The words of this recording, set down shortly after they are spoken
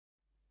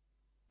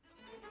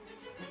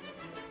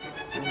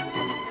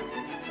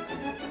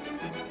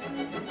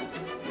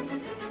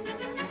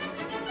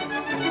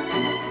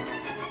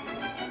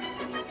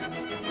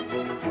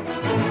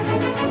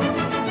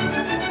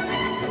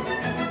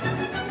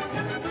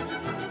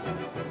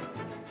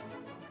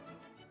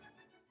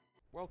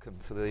Welcome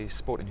to the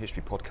Sport in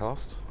History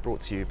podcast,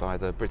 brought to you by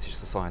the British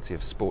Society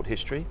of Sport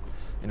History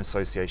in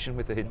association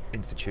with the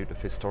Institute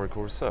of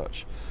Historical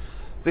Research.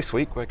 This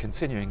week we're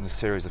continuing the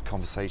series of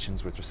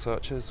conversations with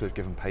researchers who have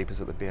given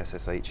papers at the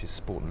BSSH's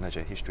Sport and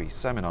Leisure History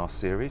Seminar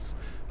Series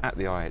at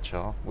the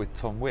IHR with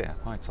Tom Weir.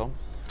 Hi Tom.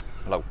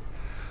 Hello.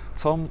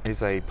 Tom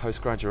is a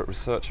postgraduate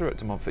researcher at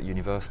De Montfort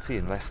University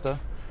in Leicester,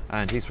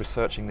 and he's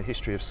researching the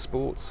history of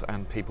sports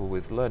and people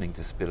with learning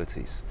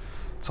disabilities.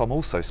 Tom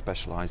also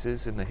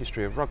specialises in the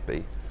history of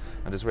rugby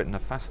and has written a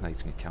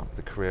fascinating account of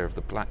the career of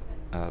the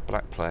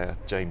black player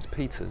James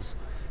Peters,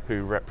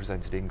 who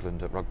represented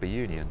England at rugby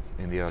union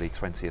in the early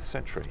 20th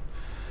century.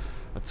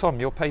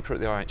 Tom, your paper at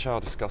the IHR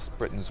discussed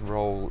Britain's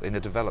role in the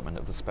development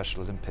of the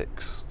Special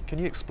Olympics. Can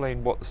you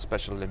explain what the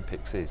Special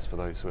Olympics is for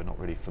those who are not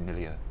really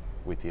familiar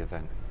with the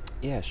event?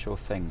 Yeah, sure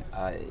thing.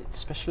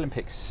 Special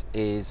Olympics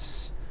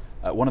is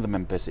one of the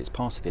members. It's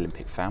part of the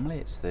Olympic family.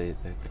 It's the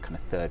kind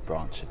of third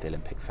branch of the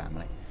Olympic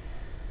family,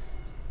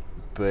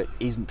 but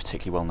isn't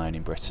particularly well known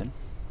in Britain.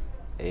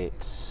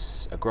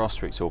 It's a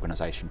grassroots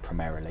organisation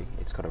primarily.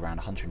 It's got around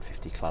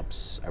 150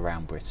 clubs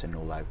around Britain,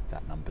 although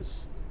that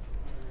numbers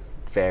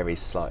varies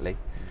slightly,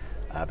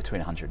 between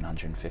 100 and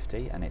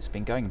 150, and it's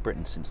been going in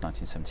Britain since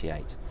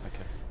 1978.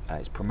 Okay.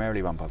 It's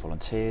primarily run by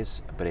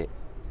volunteers, but it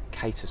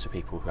caters for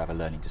people who have a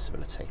learning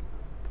disability,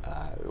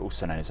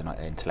 also known as an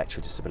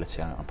intellectual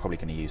disability. I'm probably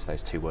going to use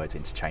those two words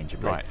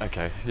interchangeably. Right,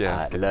 okay,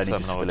 yeah. Learning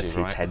disability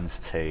right. tends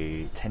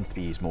to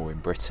be used more in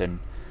Britain.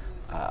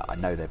 I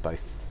know they're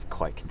both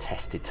quite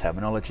contested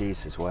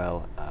terminologies as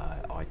well.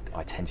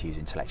 I tend to use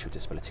intellectual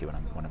disability when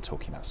I'm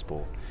talking about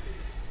sport,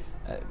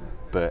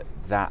 but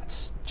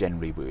that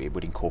generally it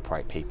would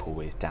incorporate people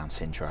with Down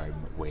syndrome,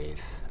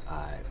 with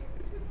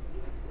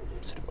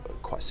sort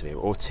of quite severe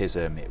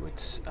autism. It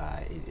would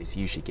is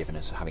usually given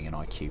as having an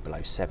IQ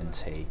below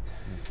 70,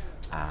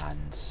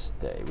 and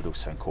it would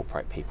also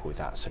incorporate people with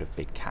that sort of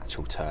big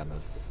catch-all term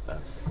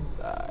of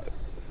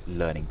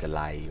learning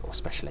delay or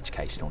special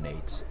educational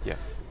needs. Yeah.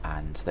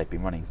 And they've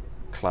been running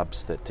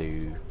clubs that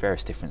do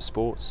various different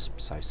sports.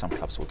 So some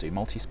clubs will do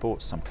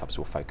multi-sports, some clubs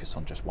will focus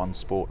on just one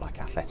sport,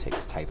 like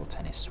athletics, table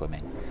tennis,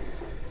 swimming.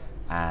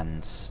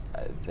 And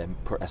they're,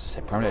 as I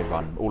said, primarily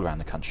run all around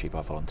the country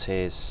by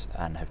volunteers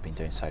and have been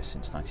doing so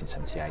since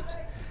 1978.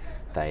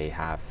 They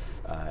have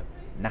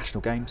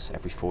national games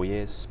every 4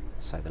 years.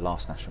 So the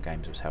last national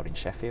games was held in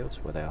Sheffield,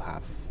 where they'll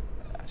have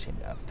actually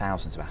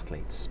thousands of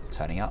athletes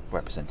turning up,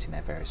 representing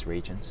their various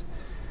regions.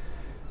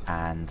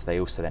 And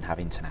they also then have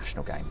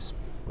international games,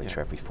 which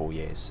are every 4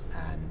 years.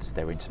 And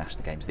there were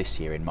international games this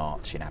year in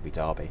March in Abu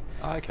Dhabi.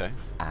 Oh, okay.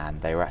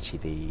 And they were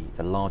actually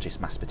the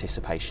largest mass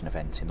participation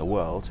event in the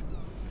world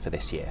for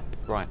this year.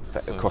 Right.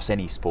 Across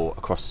any sport,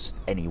 across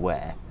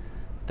anywhere,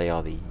 they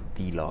are the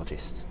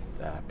largest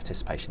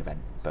participation event,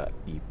 but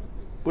you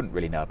wouldn't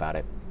really know about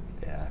it.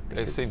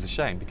 It seems a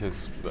shame,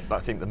 because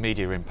I think the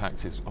media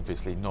impact is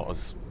obviously not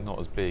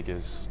as big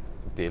as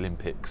the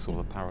Olympics or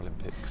the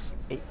Paralympics.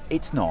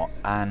 It's not,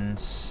 and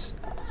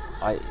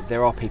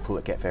there are people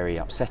that get very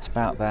upset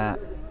about that.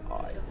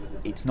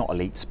 It's not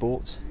elite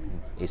sport,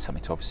 is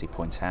something to obviously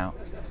point out.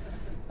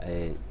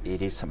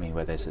 It is something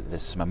where there's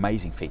some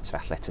amazing feats of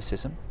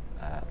athleticism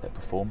that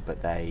perform,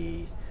 but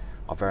they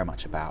are very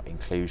much about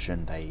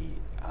inclusion. They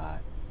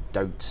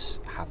don't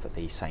have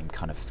the same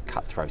kind of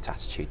cutthroat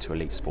attitude to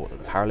elite sport that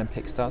the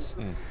Paralympics does.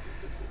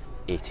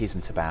 It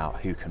isn't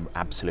about who can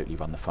absolutely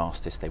run the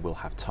fastest. They will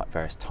have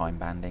various time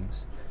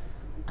bandings.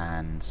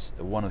 And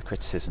one of the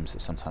criticisms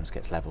that sometimes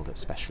gets levelled at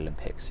Special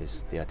Olympics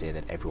is the idea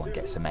that everyone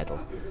gets a medal,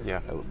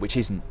 which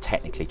isn't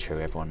technically true.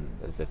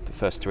 The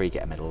first three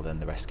get a medal, then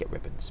the rest get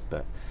ribbons.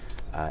 But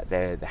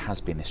there has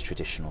been this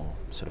traditional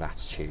sort of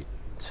attitude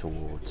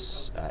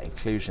towards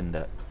inclusion,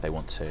 that they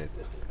want to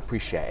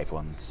appreciate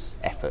everyone's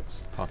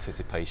efforts.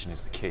 Participation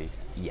is the key.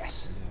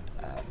 Yes,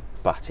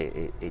 but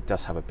it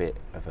does have a bit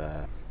of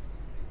a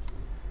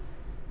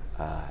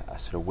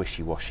sort of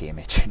wishy-washy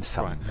image in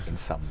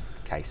some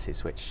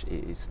cases, which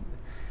is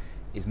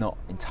not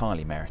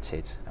entirely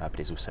merited, but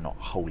is also not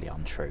wholly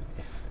untrue,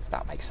 if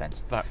that makes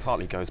sense. That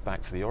partly goes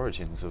back to the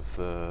origins of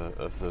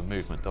the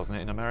movement, doesn't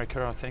it, in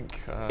America, I think?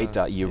 It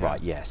does. You're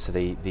right. Yeah. So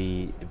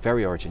the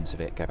very origins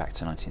of it go back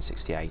to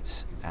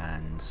 1968,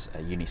 and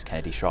Eunice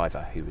Kennedy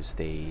Shriver, who was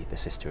the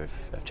sister of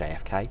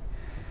JFK.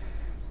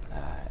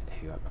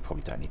 Who I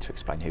probably don't need to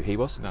explain who he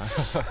was. No.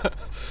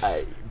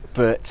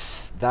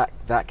 But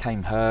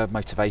her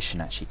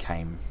motivation actually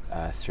came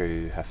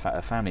through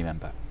her family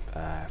member,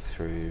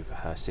 through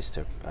her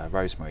sister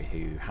Rosemary,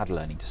 who had a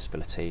learning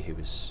disability, who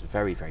was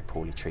very, very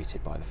poorly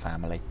treated by the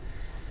family.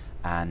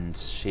 And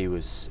she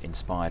was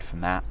inspired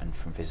from that and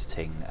from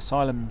visiting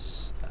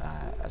asylums,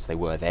 as they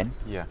were then.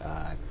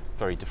 Yeah.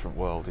 Very different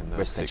world in the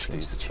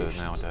 60s to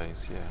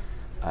nowadays,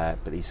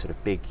 but these sort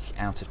of big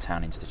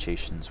out-of-town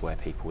institutions where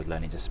people with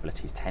learning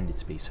disabilities tended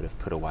to be sort of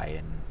put away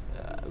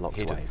and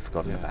locked away,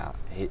 forgotten about.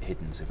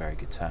 Hidden's a very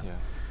good term. Yeah.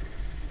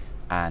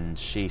 And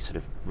she sort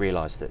of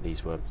realised that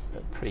these were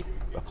pretty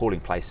appalling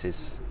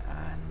places,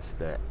 and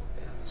that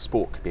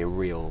sport could be a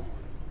real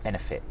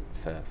benefit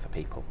for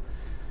people.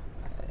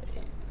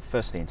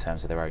 firstly in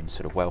terms of their own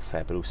sort of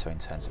welfare, but also in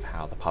terms of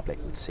how the public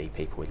would see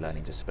people with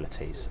learning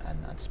disabilities,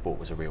 and sport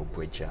was a real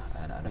bridger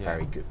and a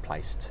very good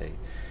place to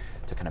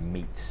kind of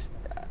meet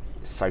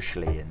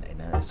socially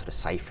in a sort of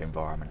safe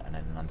environment and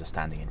an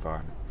understanding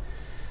environment.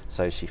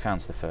 So she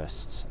founds the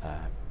first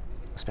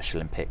Special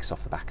Olympics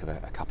off the back of a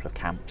couple of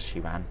camps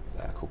she ran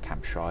called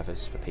Camp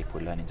Shrivers for people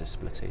with learning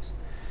disabilities.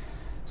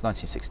 So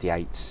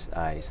 1968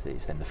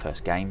 is then the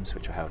first games,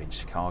 which were held in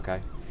Chicago,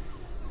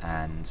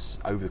 and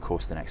over the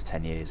course of the next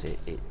 10 years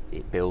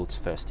it builds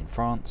first in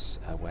France,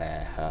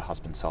 where her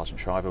husband Sergeant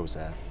Shriver was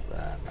an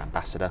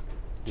ambassador,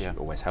 which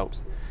always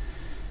helps,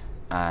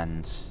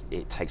 and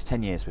it takes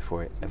 10 years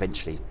before it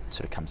eventually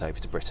sort of comes over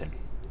to Britain.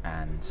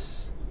 And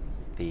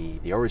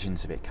the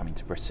origins of it coming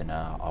to Britain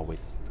are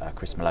with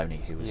Chris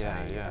Maloney, who was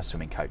a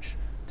swimming coach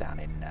down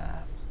in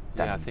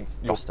I think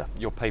Gloucester.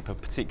 Your paper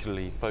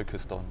particularly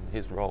focused on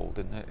his role,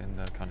 didn't it, in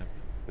the kind of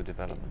the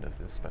development of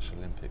the Special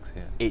Olympics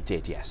here? It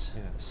did, yes.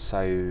 Yeah.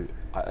 So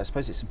I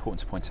suppose it's important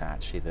to point out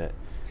actually that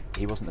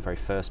he wasn't the very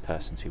first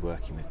person to be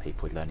working with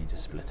people with learning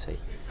disability,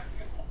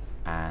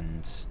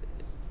 and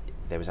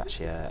there was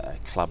actually a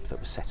club that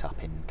was set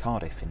up in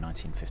Cardiff in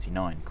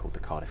 1959 called the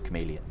Cardiff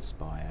Chameleons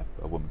by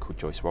a woman called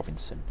Joyce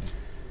Robinson.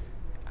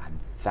 And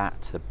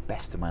that, to the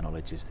best of my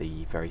knowledge, is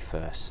the very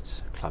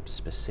first club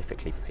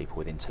specifically for people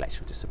with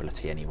intellectual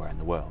disability anywhere in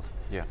the world.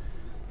 Yeah.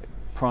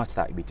 Prior to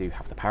that, we do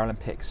have the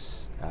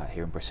Paralympics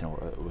here in Britain,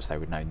 or as they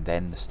were known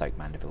then, the Stoke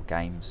Mandeville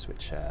Games,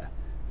 which are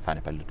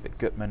founded by Ludwig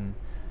Guttmann,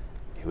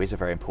 who is a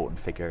very important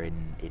figure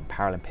in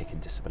Paralympic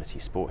and disability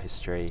sport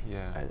history,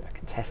 a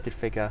contested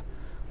figure.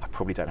 I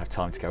probably don't have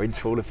time to go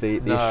into all of the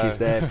issues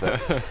there,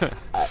 but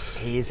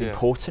he is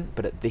important.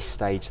 But at this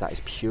stage, that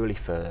is purely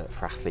for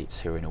athletes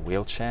who are in a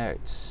wheelchair.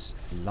 It's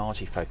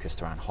largely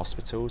focused around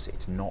hospitals.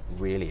 It's not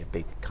really a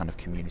big kind of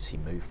community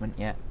movement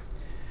yet.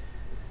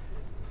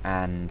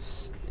 And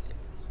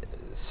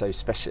so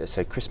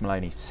Chris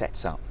Maloney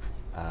sets up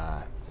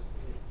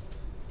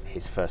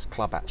his first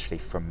club actually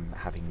from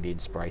having the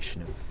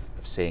inspiration of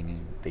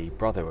seeing the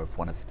brother of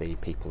one of the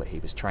people that he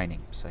was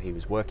training. So he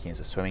was working as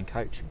a swimming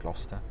coach in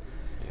Gloucester.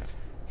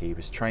 He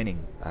was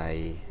training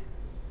a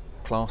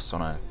class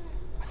on I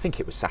think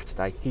it was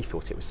Saturday. He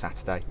thought it was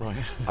Saturday. Right.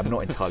 I'm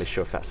not entirely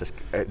sure if that's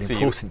an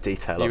important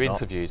detail or not. You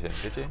interviewed him,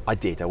 did you? I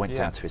did. I went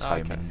down to his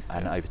home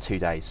and over 2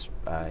 days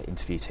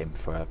interviewed him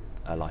for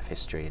a life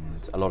history,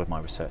 and a lot of my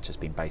research has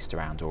been based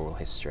around oral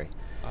history.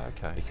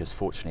 Okay. Because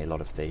fortunately a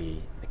lot of the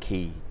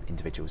key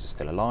individuals are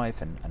still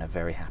alive and are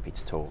very happy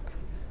to talk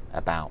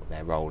about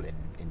their role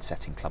in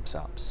setting clubs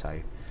up. So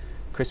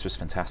Chris was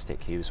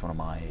fantastic. He was one of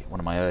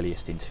my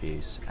earliest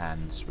interviews,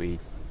 and we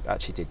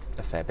actually did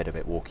a fair bit of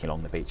it walking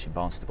along the beach in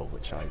Barnstaple,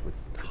 which I would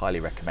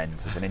highly recommend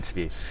as an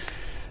interview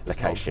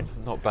location.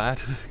 Not bad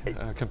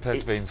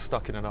compared to being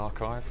stuck in an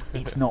archive.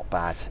 It's not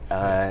bad.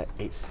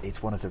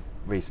 It's one of the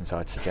reasons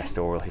I'd suggest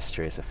oral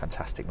history is a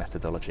fantastic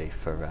methodology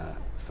for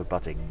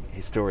budding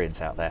historians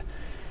out there.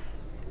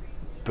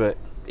 But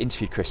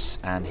interviewed Chris,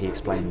 and he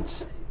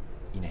explained,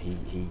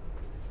 he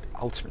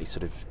ultimately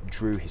sort of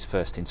drew his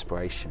first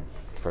inspiration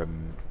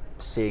from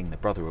seeing the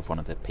brother of one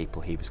of the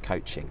people he was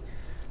coaching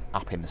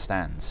up in the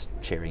stands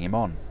cheering him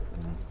on.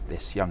 And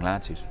this young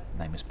lad, whose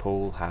name was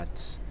Paul,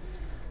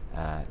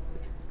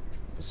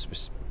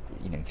 was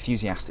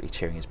enthusiastically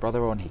cheering his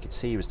brother on. He could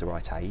see he was the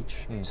right age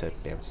to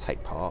be able to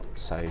take part.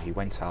 So he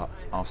went up,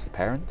 asked the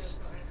parents,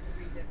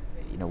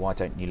 why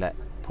don't you let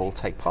Paul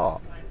take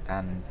part?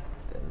 And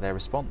their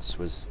response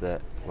was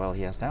that, well,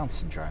 he has Down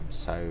syndrome,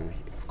 so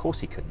of course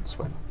he couldn't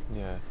swim.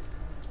 Yeah.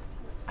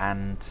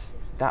 And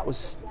that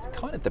was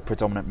kind of the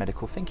predominant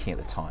medical thinking at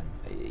the time.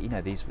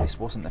 This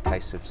wasn't the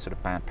case of sort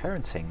of bad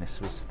parenting.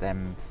 This was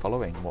them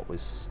following what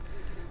was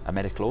a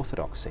medical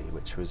orthodoxy,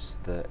 which was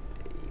that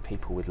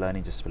people with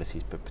learning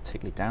disabilities, but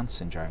particularly Down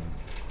syndrome,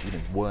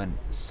 weren't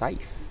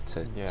safe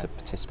to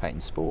participate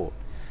in sport,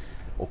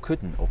 or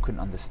couldn't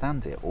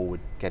understand it, or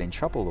would get in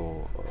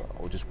trouble,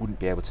 or just wouldn't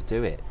be able to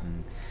do it.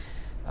 And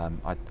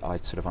I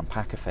sort of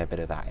unpack a fair bit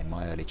of that in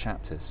my early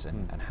chapters,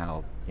 and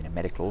how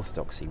medical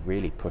orthodoxy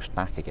really pushed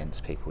back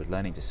against people with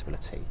learning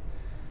disability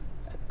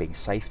being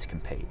safe to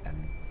compete,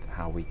 and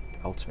how we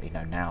ultimately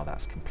know now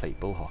that's complete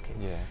bull hockey.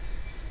 Yeah.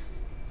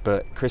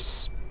 But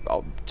Chris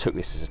took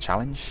this as a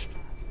challenge,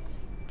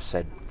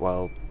 said,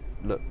 well,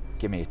 look,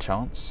 give me a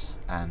chance.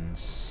 And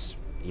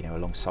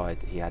alongside,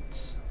 he had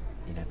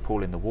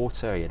Paul in the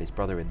water, he had his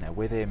brother in there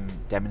with him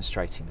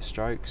demonstrating the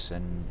strokes,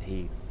 and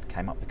he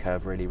came up the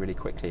curve really, really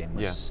quickly, and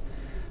was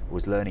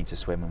learning to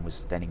swim, and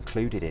was then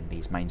included in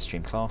these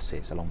mainstream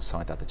classes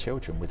alongside other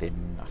children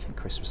within, I think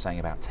Chris was saying,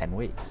 about 10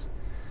 weeks,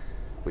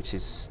 which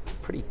is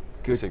pretty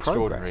good it's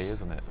progress.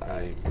 Isn't it?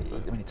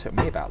 It took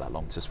me about that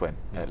long to swim,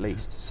 at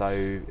least. So,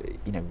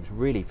 it was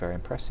really very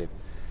impressive.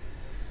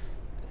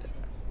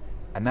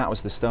 And that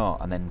was the start.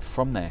 And then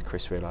from there,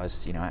 Chris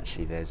realised,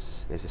 actually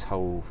there's this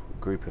whole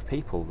group of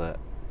people that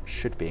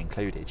should be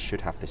included,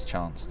 should have this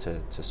chance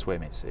to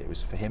swim. It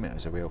was for him, it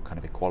was a real kind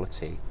of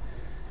equality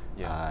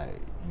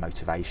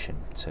motivation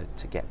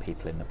to get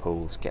people in the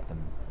pools, get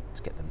them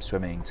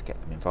swimming, to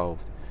get them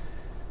involved.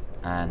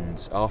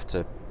 And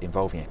after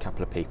involving a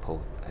couple of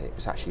people, it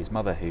was actually his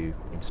mother who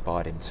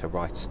inspired him to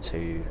write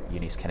to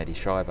Eunice Kennedy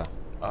Shriver.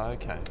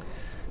 Okay.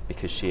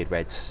 Because she had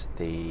read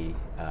the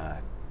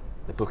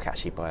book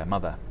actually by her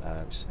mother,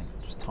 which I think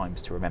was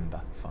Times to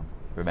Remember, if I'm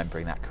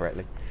remembering that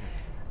correctly,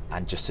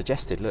 and just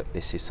suggested, look,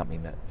 this is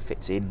something that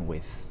fits in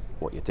with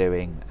what you're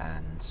doing,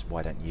 and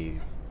why don't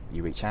you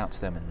reach out to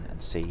them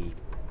and see,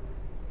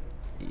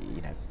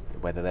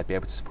 whether they'd be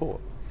able to support.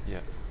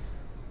 Yeah.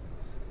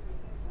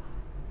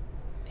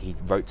 He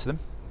wrote to them,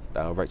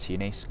 wrote to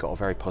Eunice, got a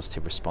very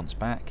positive response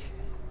back.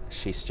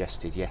 She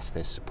suggested, yes,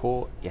 there's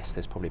support, yes,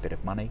 there's probably a bit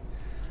of money,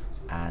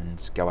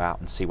 and go out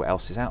and see what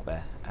else is out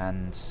there.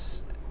 And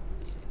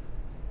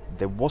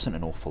there wasn't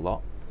an awful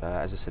lot.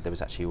 As I said, there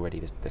was actually already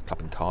the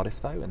club in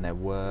Cardiff, though, and there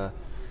were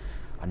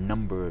a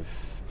number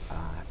of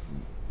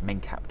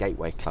MenCap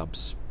gateway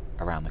clubs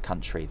around the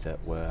country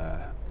that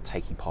were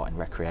taking part in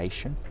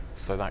recreation.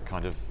 So that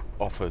kind of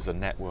offers a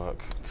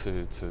network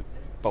to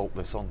bolt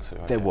this onto,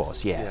 I There guess.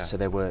 was, yeah. So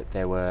there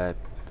were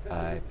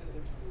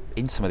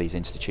in some of these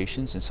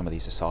institutions, in some of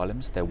these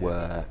asylums, they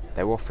were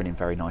often in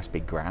very nice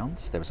big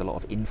grounds. There was a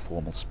lot of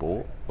informal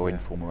sport or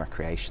informal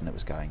recreation that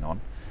was going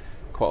on,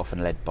 quite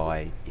often led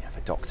by, if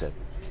a doctor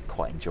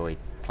quite enjoyed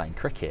playing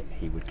cricket,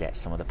 he would get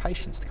some of the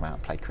patients to come out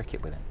and play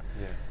cricket with him.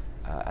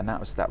 Yeah. And that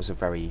was a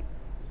very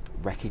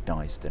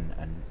recognised and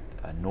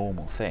a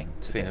normal thing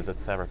to Seen do. as a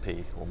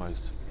therapy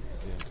almost.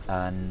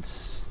 Yeah. And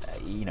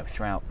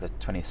throughout the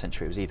 20th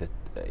century, it was either,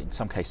 in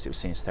some cases it was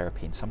seen as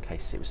therapy, in some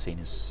cases it was seen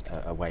as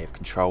a way of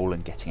control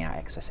and getting out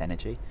excess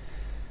energy,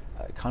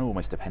 kind of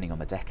almost depending on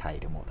the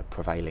decade and what the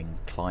prevailing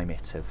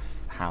climate of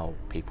how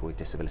people with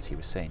disability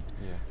was seen.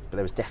 Yeah. But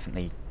there was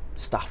definitely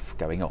stuff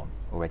going on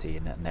already,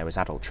 and there was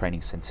adult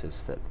training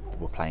centres that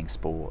were playing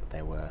sport.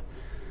 There were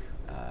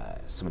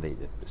some of the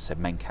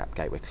MenCap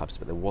gateway clubs,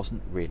 but there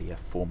wasn't really a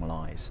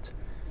formalised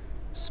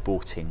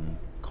sporting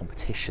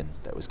competition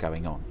that was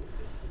going on.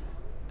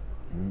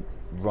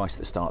 Right at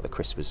the start that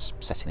Chris was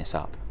setting this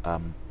up,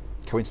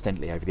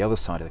 coincidentally over the other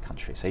side of the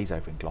country, so he's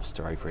over in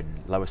Gloucester, over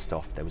in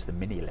Lowestoft, there was the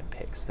mini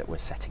Olympics that were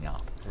setting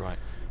up. Right.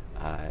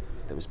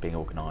 That was being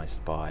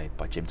organised by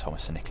Jim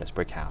Thomas and Nicholas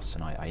Brighouse,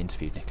 and I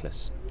interviewed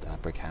Nicholas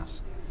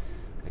Brighouse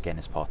again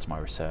as part of my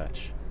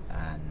research,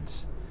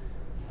 and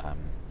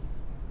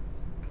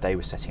they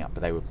were setting up,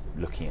 but they were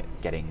looking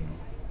at getting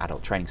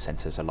adult training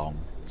centres along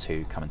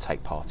to come and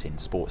take part in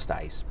sports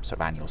days, sort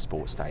of annual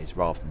sports days,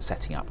 rather than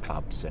setting up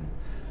clubs and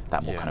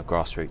that more kind of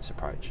grassroots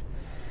approach.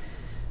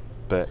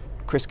 But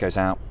Chris goes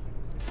out,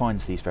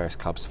 finds these various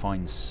clubs,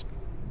 finds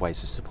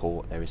ways of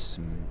support. There is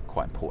some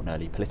quite important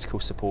early political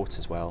support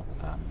as well,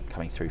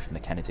 coming through from the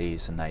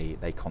Kennedys, and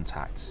they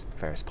contact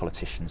various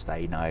politicians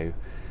they know,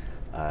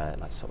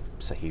 like sort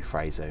of Sir Hugh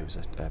Fraser, who was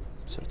a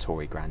sort of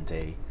Tory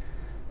grandee,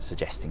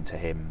 suggesting to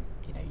him,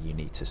 you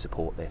need to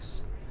support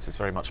this. So it's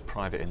very much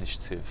private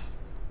initiative,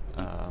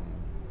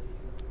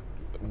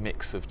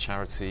 mix of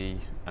charity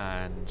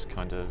and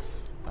kind of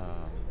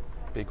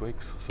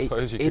bigwigs, I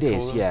suppose you could call them.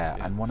 It is, yeah.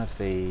 And one of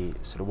the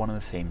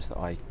themes that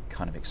I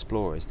kind of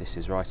explore is this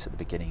is right at the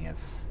beginning of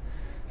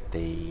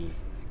the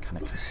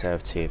kind of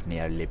conservative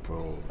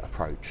neoliberal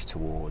approach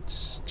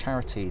towards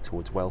charity,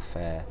 towards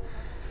welfare,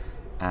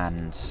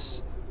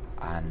 and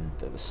at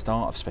the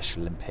start of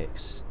Special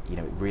Olympics, it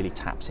really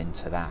taps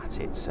into that.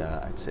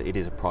 It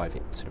is a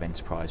private sort of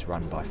enterprise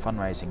run by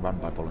fundraising, run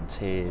by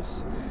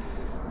volunteers.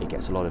 It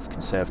gets a lot of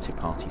Conservative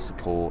Party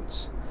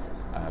support.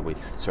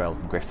 With Sir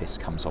Eldon Griffiths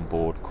comes on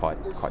board quite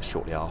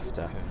shortly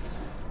after.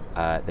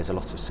 Okay. There's a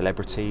lot of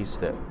celebrities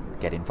that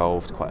get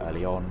involved quite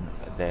early on.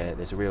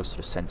 There's a real sort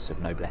of sense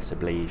of noblesse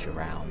oblige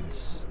around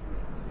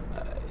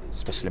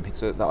Special Olympics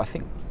that I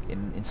think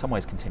in some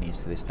ways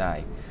continues to this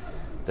day,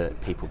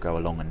 that people go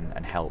along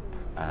and help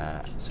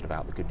sort of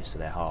out the goodness of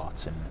their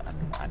heart,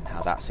 and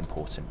how that's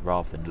important,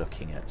 rather than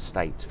looking at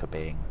state for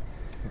being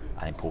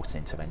an important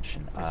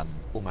intervention.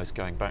 Almost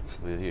going back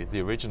to the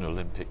original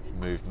Olympic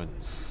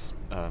movement's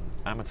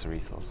amateur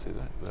ethos, is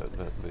it?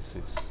 That this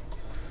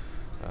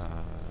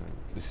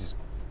is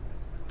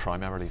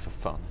primarily for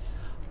fun.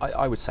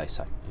 I would say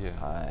so.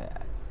 Yeah.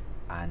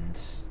 And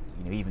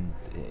even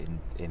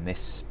in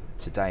this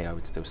today, I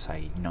would still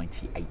say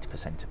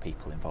 98% of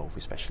people involved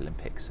with Special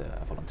Olympics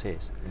are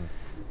volunteers,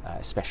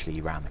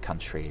 especially around the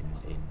country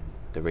in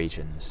the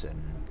regions,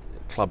 and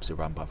clubs are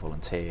run by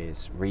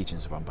volunteers,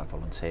 regions are run by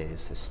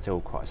volunteers. There's still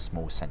quite a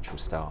small central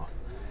staff.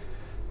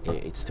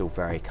 It's still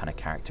very kind of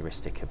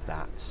characteristic of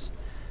that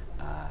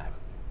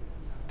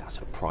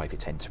sort of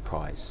private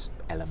enterprise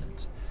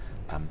element.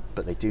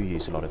 But they do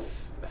use a lot of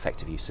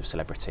effective use of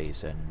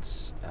celebrities,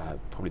 and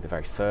probably the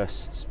very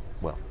first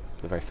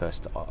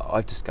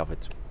I've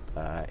discovered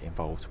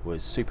involved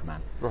was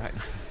Superman. Right.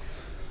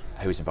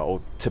 Who was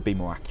involved, or to be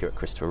more accurate,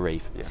 Christopher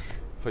Reeve. Yeah.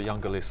 For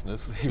younger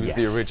listeners, he was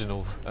the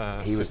original.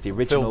 He was the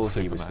original.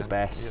 He was the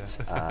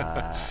best.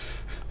 Yeah.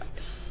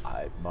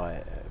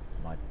 My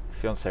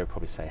fiancée would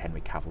probably say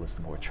Henry Cavill is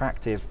the more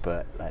attractive,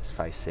 but let's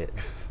face it,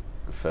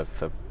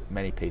 for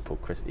many people,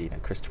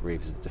 Christopher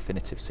Reeve is the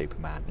definitive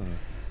Superman.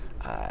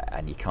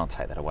 and you can't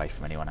take that away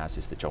from anyone, as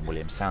is the John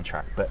Williams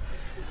soundtrack. But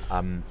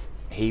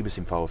he was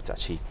involved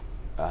actually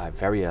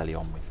very early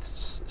on with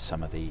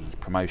some of the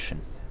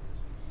promotion,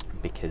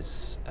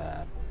 because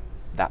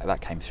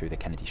that came through the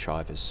Kennedy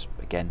Shivers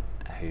again,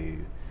 who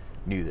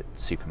knew that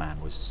Superman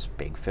was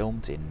being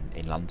filmed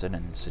in London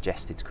and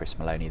suggested to Chris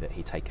Maloney that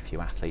he take a few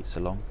athletes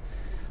along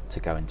to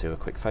go and do a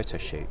quick photo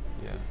shoot.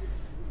 Yeah.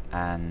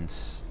 And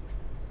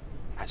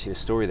actually the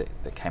story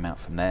that came out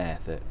from there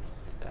that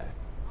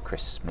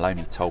Chris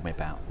Maloney told me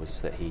about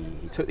was that he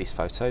took these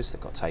photos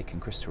that got taken.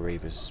 Christopher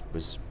Reeve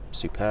was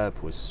superb,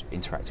 was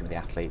interacting with the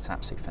athletes,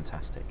 absolutely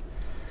fantastic.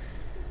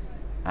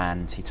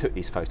 And he took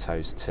these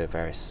photos to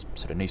various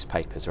sort of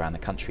newspapers around the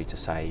country to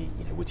say,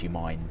 would you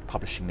mind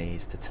publishing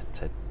these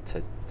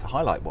to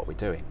highlight what we're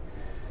doing?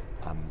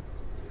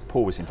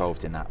 Paul was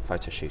involved in that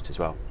photo shoot as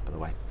well, by the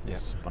way. Yeah.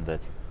 He's one of the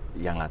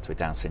young lads with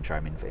Down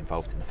syndrome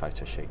involved in the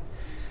photo shoot.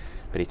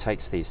 But he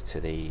takes these to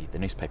the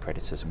newspaper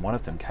editors, and one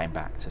of them came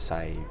back to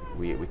say,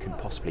 we couldn't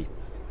possibly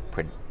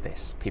print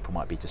this. People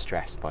might be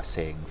distressed by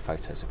seeing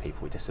photos of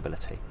people with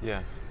disability.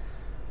 Yeah.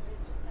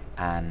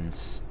 And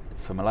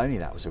for Maloney,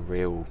 that was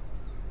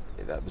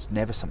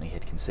never something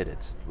he'd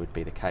considered would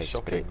be the case.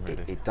 Shocking, but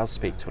really. it does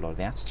speak to a lot of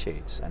the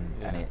attitudes,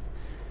 and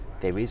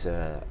there is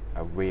a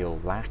real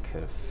lack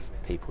of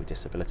people with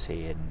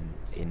disability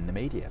in the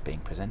media being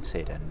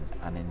presented,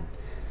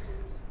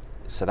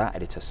 so that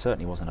editor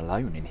certainly wasn't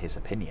alone in his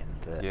opinion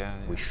that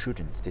we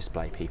shouldn't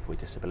display people with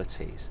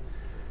disabilities.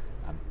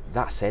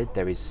 That said,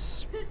 there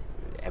is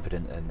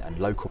evident, and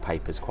local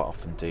papers quite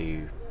often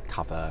do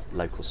cover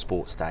local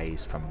sports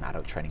days from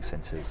adult training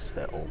centres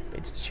or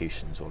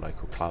institutions or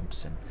local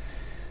clubs, and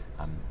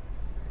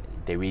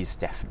there is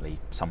definitely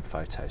some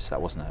photos. So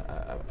that wasn't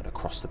an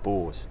across the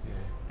board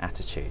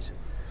attitude.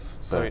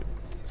 So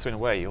in a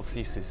way, your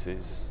thesis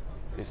is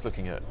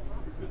looking at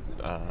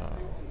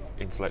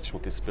intellectual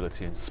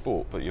disability in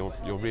sport, but you're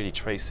really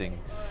tracing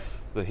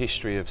the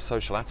history of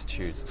social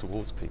attitudes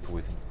towards people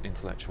with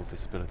intellectual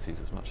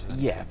disabilities as much as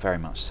anything. Yeah, very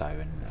much so.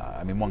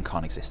 And one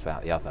can't exist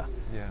without the other.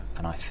 Yeah.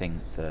 And I think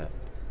that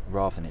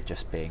rather than it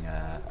just being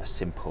a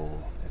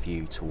simple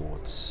view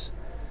towards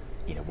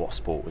what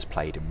sport was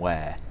played and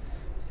where,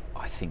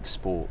 I think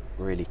sport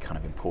really kind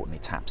of importantly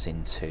taps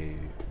into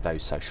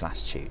those social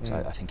attitudes.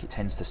 I think it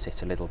tends to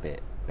sit a little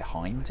bit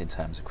behind in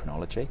terms of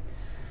chronology,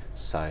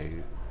 so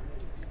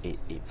it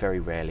very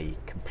rarely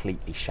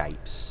completely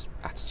shapes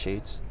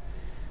attitudes.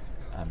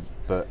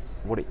 But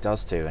what it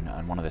does do,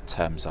 and one of the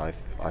terms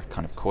I've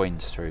kind of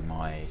coined through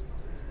my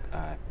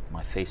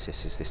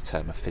thesis, is this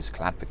term of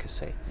physical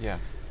advocacy. Yeah.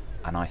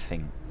 And I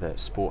think that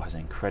sport has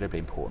an incredibly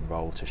important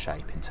role to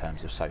shape in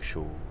terms of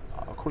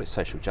I'll call it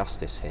social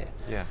justice here.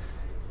 Yeah.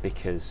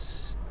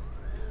 Because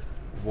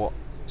what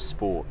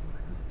sport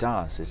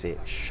does is it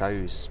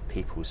shows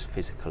people's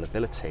physical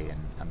ability,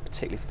 and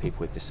particularly for people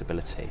with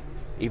disability,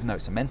 even though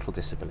it's a mental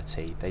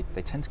disability,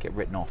 they tend to get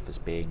written off as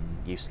being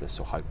useless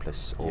or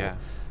hopeless or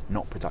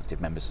not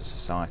productive members of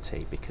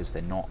society because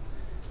they're not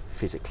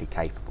physically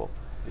capable.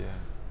 Yeah.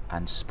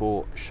 And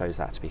sport shows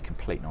that to be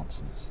complete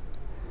nonsense.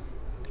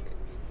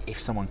 If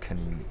someone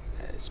can,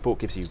 sport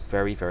gives you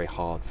very, very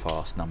hard,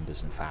 fast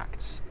numbers and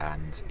facts,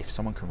 and if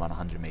someone can run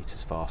 100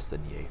 metres faster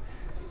than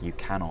you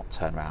cannot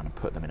turn around and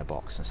put them in a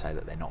box and say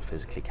that they're not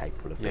physically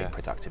capable of being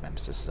productive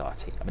members of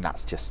society. I mean,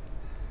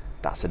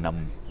 that's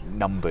a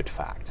numbered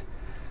fact.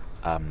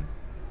 I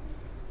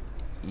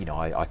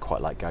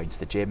quite like going to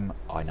the gym.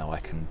 I know I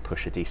can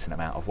push a decent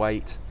amount of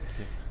weight.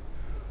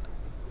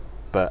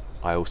 But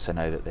I also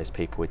know that there's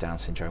people with Down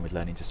syndrome with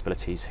learning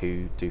disabilities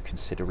who do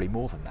considerably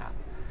more than that.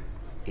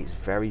 It's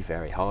very,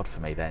 very hard for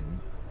me then,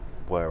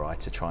 were I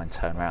to try and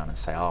turn around and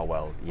say,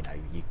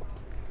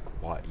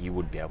 you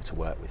wouldn't be able to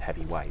work with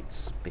heavy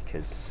weights,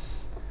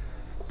 because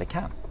they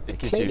can.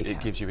 It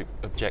gives you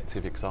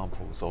objective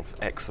examples of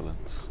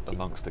excellence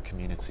amongst a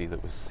community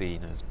that was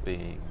seen as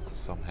being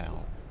somehow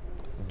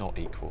not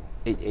equal.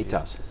 It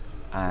does.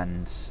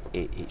 And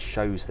it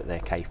shows that they're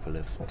capable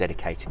of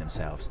dedicating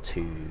themselves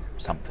to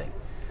something,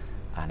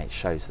 and it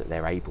shows that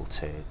they're able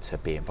to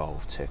be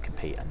involved, to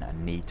compete,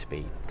 and need to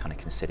be kind of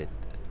considered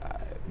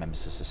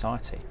members of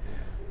society,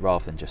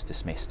 rather than just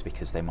dismissed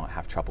because they might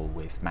have trouble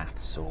with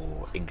maths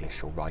or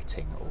English or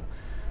writing or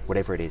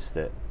whatever it is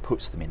that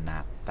puts them in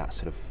that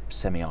sort of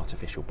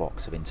semi-artificial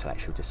box of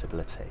intellectual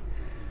disability.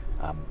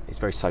 It's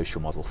a very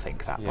social model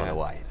think that, by the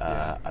way.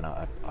 And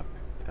I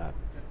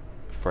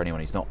for anyone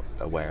who's not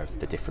aware of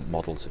the different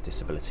models of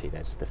disability,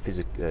 there's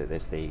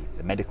the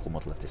medical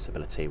model of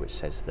disability, which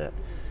says that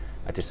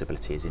a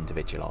disability is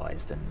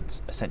individualised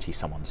and essentially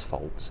someone's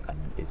fault and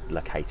is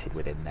located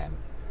within them.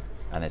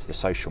 And there's the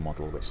social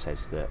model, which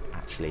says that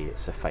actually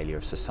it's a failure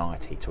of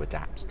society to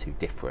adapt to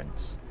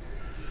difference,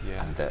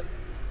 and that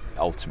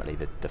ultimately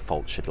the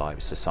fault should lie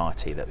with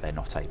society, that they're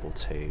not able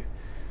to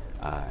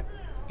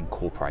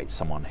incorporate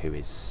someone who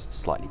is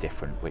slightly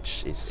different,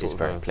 which is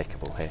very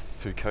applicable here.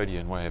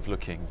 Foucauldian way of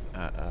looking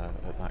at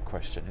that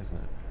question, isn't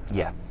it?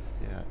 Yeah.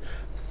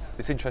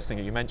 It's interesting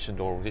that you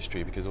mentioned oral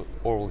history, because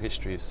oral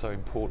history is so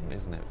important,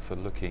 isn't it, for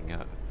looking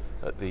at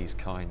at these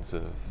kinds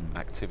of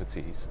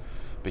activities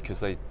because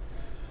they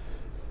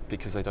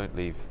don't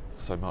leave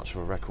so much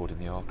of a record in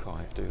the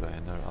archive, do they?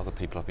 And there are other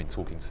people I've been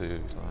talking to,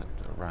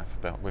 like Raf,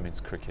 about women's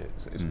cricket.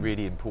 So it's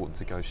really important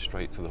to go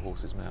straight to the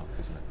horse's mouth,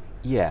 isn't it?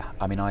 Yeah,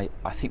 I mean, I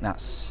think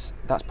that's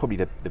probably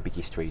the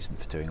biggest reason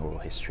for doing oral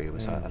history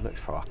was I looked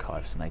for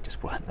archives and they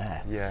just weren't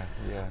there. Yeah.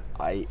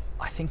 I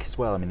think as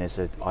well, I mean,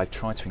 I've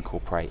tried to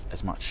incorporate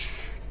as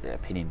much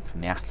opinion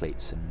from the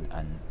athletes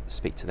and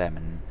speak to them,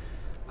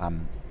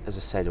 and as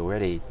I said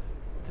already,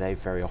 they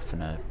very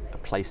often are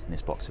placed in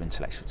this box of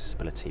intellectual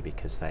disability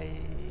because they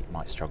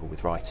might struggle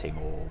with writing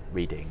or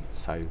reading.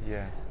 So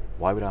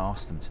why would I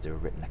ask them to do a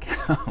written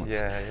account?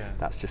 Yeah.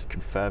 That's just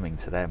confirming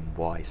to them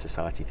why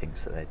society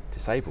thinks that they're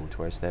disabled,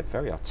 whereas they're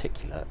very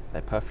articulate,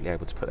 they're perfectly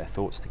able to put their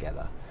thoughts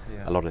together,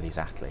 a lot of these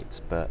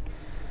athletes, but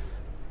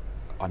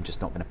I'm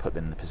just not going to put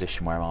them in the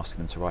position where I'm asking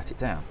them to write it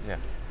down.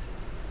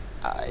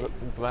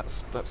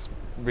 That's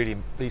really,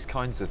 these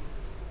kinds of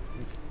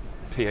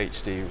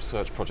PhD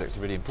research projects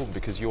are really important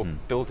because you're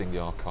building the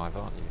archive,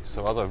 aren't you?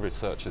 So other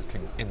researchers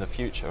can, in the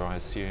future, I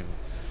assume,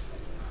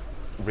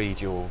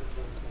 read your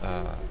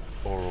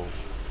oral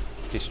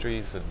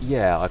histories. And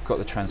I've got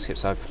the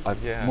transcripts. I've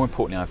more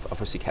importantly, I've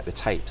obviously kept the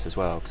tapes as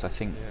well, because I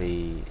think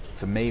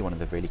for me, one of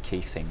the really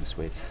key things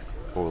with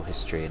oral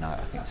history, and I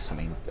think it's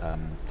something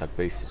Doug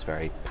Booth is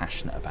very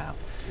passionate about,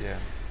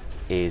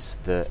 is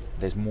that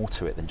there's more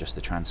to it than just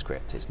the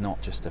transcript. It's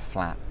not just a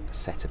flat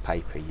set of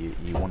paper.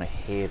 You want to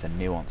hear the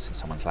nuance in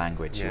someone's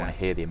language. You want to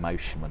hear the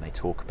emotion when they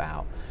talk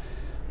about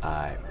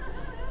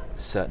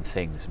certain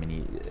things. I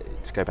mean,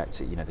 to go back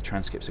to the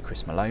transcripts of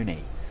Chris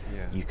Maloney,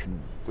 you can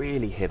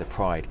really hear the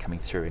pride coming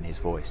through in his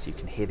voice. You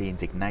can hear the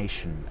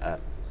indignation at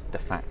the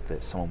fact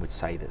that someone would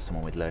say that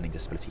someone with learning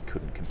disability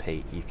couldn't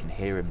compete. You can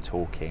hear him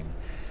talking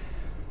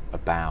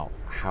about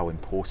how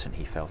important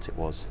he felt it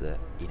was that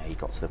he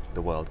got to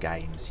the World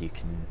Games. You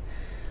can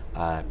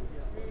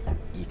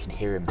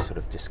hear him sort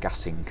of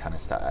discussing kind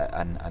of stuff,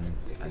 and I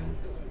mean,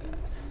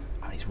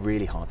 it's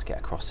really hard to get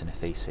across in a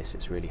thesis.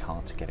 It's really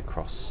hard to get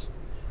across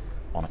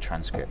on a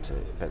transcript,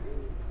 but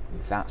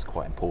that's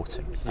quite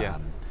important.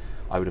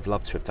 I would have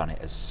loved to have done it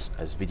as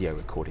video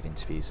recorded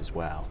interviews as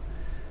well,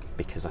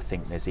 because I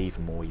think there's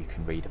even more you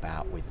can read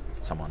about with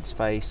someone's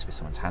face, with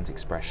someone's hand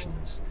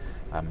expressions.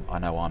 I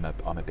know I'm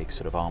a big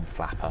sort of arm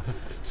flapper,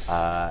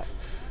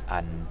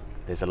 and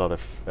there's a lot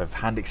of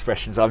hand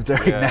expressions I'm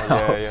doing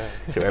now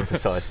to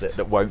emphasise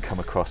that won't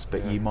come across,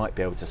 but you might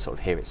be able to sort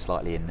of hear it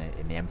slightly in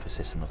the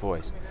emphasis and the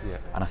voice.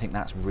 And I think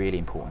that's really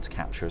important to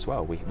capture as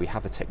well. We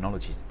have the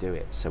technology to do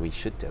it, so we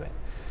should do it.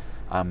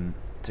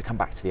 To come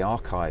back to the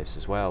archives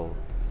as well,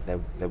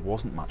 there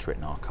wasn't much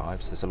written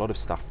archives. There's a lot of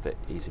stuff that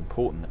is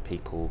important that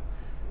people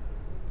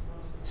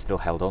still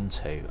held on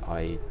to.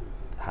 I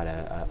had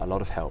a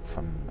lot of help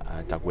from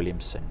Doug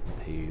Williamson,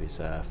 who is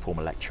a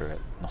former lecturer at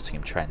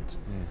Nottingham Trent.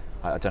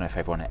 I don't know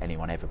if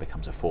anyone ever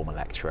becomes a former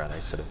lecturer. They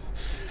sort of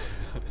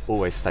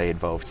always stay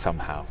involved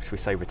somehow. Should we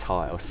say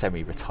retired or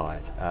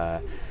semi-retired?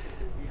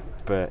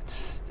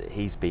 But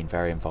he's been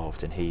very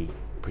involved, and he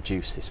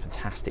produced this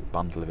fantastic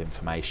bundle of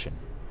information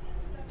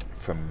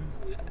from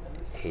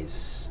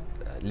his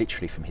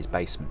literally from his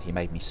basement. He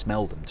made me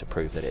smell them to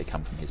prove that it had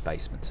come from his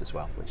basement as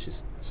well, which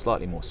is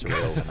slightly more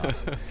surreal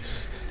than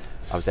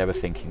I was ever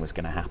thinking was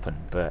going to happen,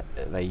 but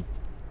they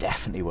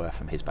definitely were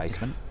from his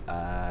basement.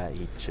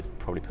 He should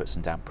probably put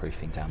some damp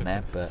proofing down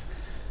there, but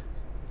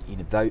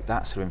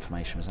that sort of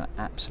information was an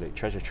absolute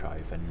treasure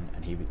trove,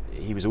 and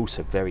he was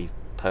also very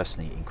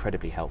personally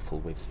incredibly helpful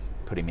with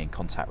putting me in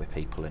contact with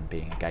people and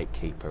being a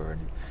gatekeeper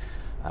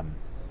and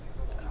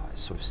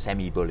sort of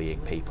semi-bullying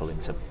people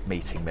into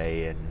meeting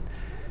me and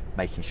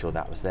making sure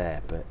that was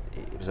there. But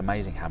it was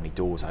amazing how many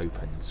doors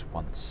opened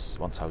once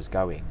I was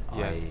going.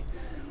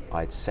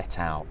 I'd set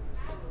out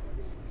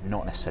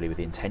not necessarily with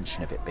the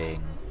intention of it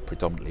being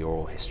predominantly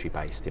oral history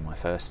based in my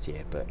first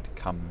year, but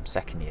come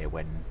second year,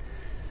 when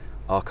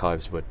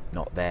archives were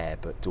not there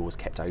but doors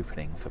kept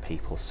opening for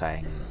people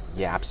saying,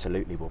 yeah,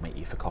 absolutely, we'll meet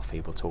you for coffee,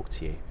 we'll talk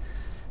to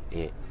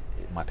you,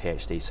 my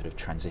PhD sort of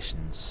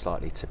transitioned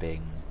slightly to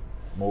being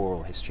more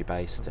oral history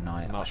based, and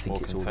I think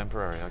more it's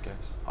contemporary, I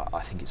guess.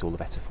 I think it's all the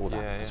better for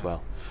that as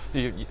well.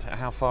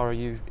 How far are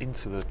you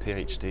into the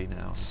PhD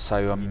now?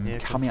 So I'm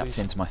coming up to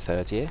the end of my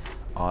third year.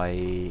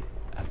 I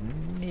have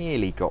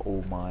nearly got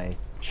all my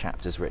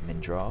chapters written in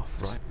draft.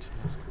 Right.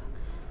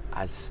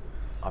 As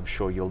I'm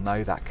sure you'll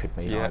know, that could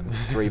mean I'm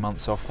 3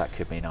 months off, that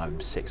could mean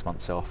I'm 6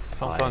 months off.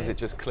 Sometimes it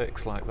just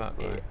clicks like that,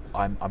 though.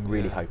 I'm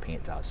really hoping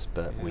it does,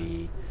 but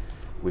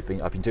I've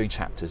been doing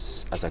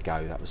chapters as I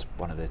go. That was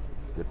one of the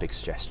big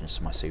suggestions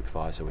from my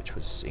supervisor, which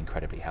was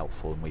incredibly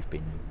helpful, and we've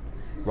been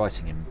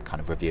writing and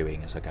kind of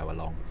reviewing as I go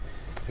along.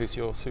 Who's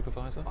your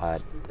supervisor?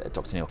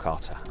 Dr. Neil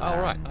Carter.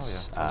 Oh, right.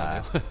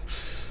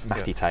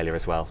 Matthew Taylor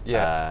as well.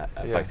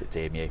 Both at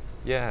DMU.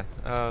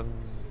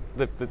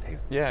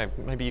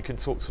 Maybe you can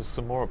talk to us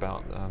some more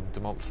about De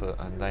Montfort,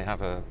 and they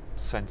have a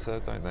centre,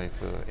 don't they,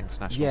 for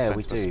International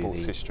Centre for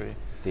Sports History?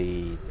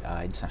 The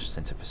International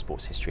Centre for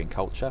Sports History and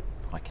Culture,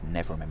 I can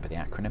never remember the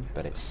acronym,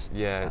 but it's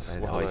it's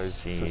one of those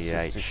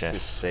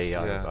ICHSC.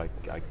 Yeah.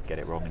 I get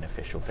it wrong in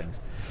official things.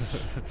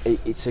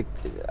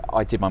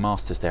 I did my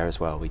masters there as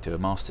well. We do a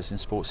masters in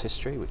sports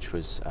history, which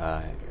was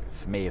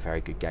for me a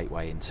very good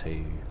gateway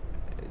into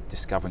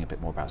discovering a bit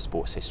more about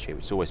sports history,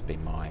 which has always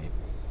been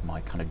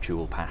my kind of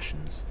dual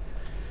passions.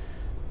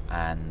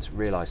 And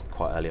realised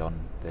quite early on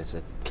there's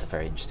a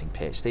very interesting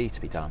PhD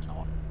to be done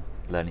on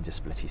learning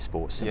disability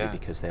sports, simply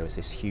because there was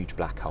this huge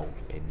black hole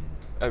in.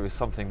 It was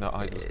something that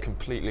I was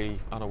completely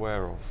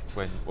unaware of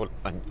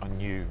I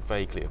knew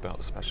vaguely about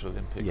the Special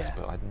Olympics,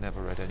 but I'd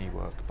never read any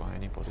work by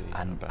anybody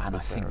about and I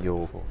this think area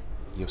before.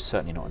 You're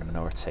certainly not in a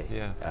minority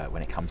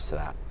when it comes to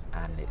that,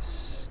 and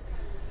it's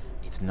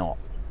not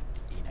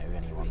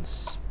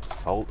anyone's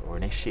fault or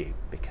an issue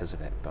because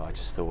of it, but I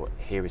just thought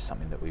here is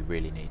something that we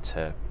really need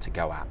to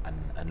go at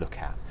and look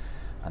at.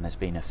 And there's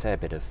been a fair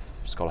bit of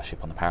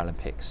scholarship on the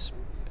Paralympics,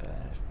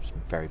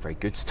 some very, very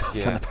good stuff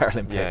on the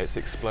Paralympics. Yeah, it's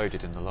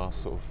exploded in the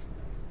last sort of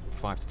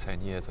 5 to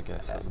 10 years, I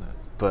guess, hasn't it?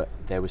 But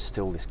there was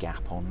still this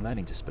gap on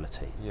learning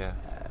disability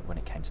when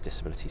it came to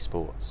disability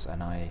sports,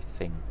 and I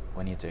think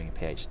when you're doing a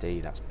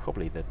PhD, that's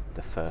probably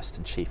the first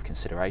and chief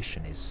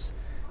consideration is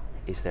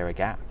there a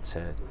gap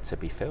to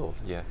be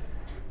filled? Yeah.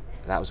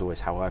 That was always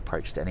how I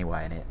approached it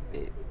anyway,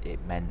 and it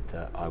meant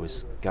that I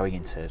was going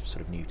into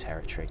sort of new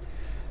territory,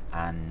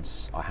 and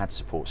I had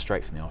support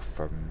straight from the off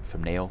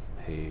from Neil,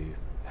 who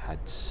had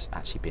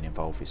actually been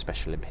involved with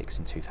Special Olympics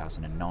in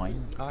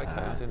 2009. Oh, okay,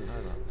 I didn't know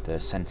that. The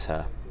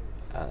centre,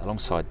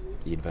 alongside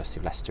the University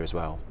of Leicester as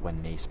well,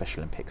 when the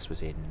Special Olympics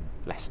was in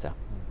Leicester,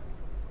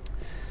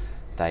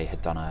 they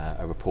had done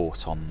a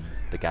report on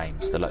the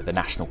games, the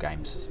national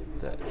games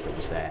that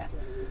was there,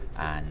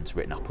 and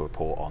written up a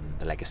report on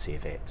the legacy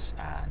of it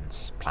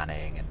and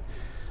planning, and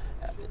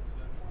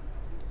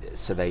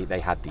so they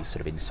had these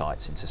sort of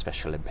insights into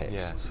Special Olympics.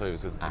 Yeah, so it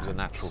was a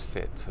natural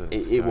fit.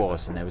 It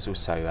was, and there was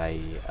also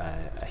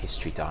a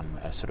history done,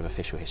 a sort of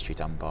official history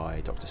done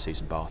by Dr.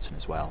 Susan Barton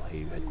as well,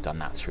 who had done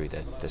that through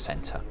the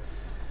centre,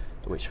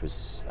 which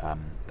was, I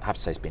have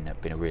to say, it's been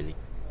a really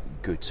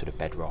good sort of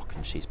bedrock,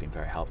 and she's been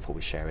very helpful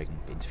with sharing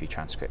interview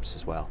transcripts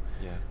as well.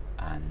 Yeah.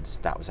 And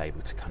that was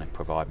able to kind of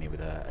provide me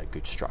with a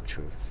good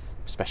structure of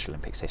Special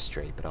Olympics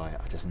history, but I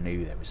just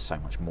knew there was so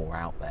much more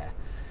out there,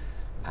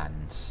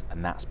 and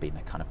that's been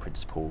the kind of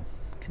principal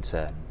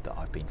concern that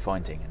I've been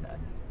finding and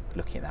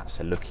looking at that.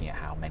 So looking at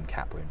how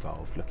MenCap were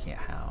involved, looking at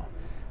how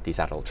these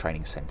adult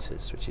training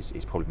centres, which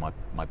is probably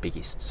my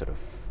biggest sort of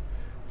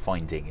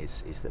finding,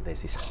 is that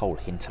there's this whole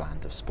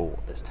hinterland of sport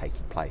that's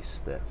taking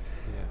place that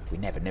we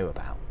never knew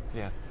about.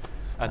 Yeah,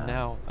 and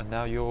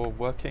now you're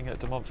working at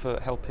De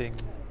Montfort helping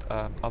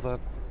other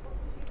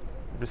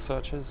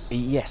researchers?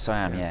 Yes, I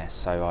am. Yeah.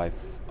 So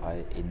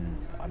I'm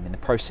in the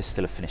process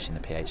still of finishing the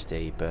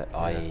PhD, but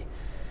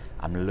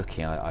I'm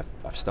looking.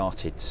 I've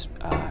started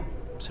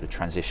sort of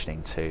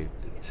transitioning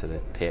to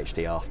the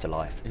PhD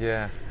afterlife.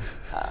 Yeah.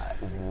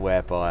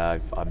 Whereby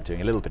I'm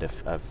doing a little bit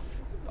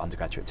of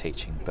undergraduate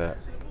teaching, but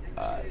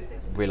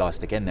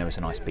realised again there was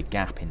a nice big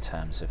gap in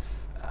terms of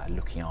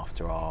looking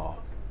after our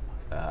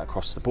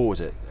across the board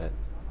at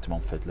De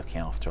Montfort,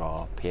 looking after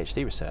our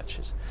PhD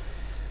researchers.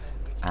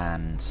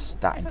 And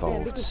that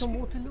involved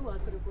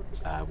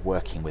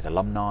working with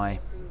alumni.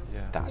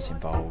 That's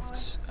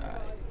involved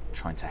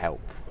trying to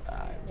help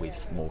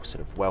with more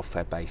sort of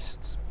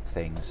welfare-based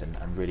things,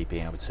 and really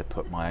being able to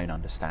put my own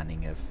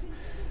understanding of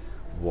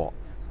what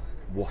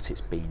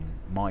it's been,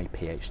 my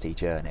PhD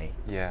journey,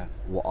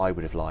 what I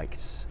would have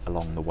liked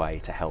along the way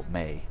to help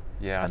me,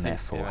 and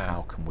therefore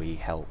how can we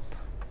help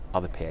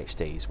other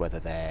PhDs,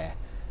 whether they're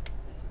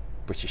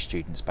British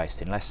students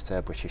based in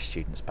Leicester, British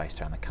students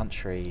based around the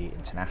country,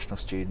 international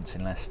students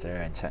in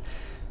Leicester,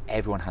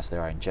 everyone has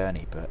their own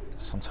journey, but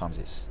sometimes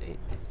it's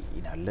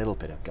a little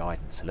bit of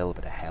guidance, a little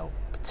bit of help,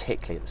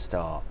 particularly at the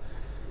start,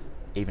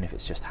 even if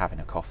it's just having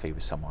a coffee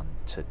with someone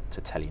to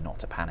tell you not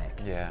to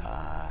panic.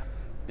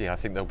 I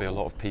think there'll be a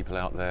lot of people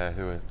out there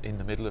who are in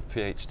the middle of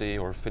PhD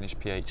or have finished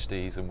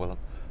PhDs and will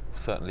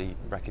certainly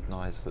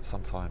recognise that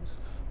sometimes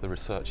the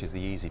research is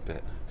the easy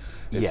bit.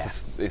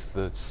 It's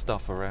the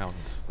stuff around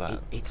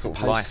that. It's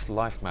sort of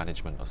life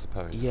management, I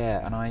suppose.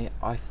 Yeah, and I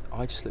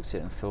just looked at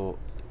it and thought,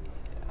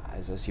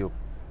 as you're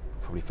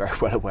probably very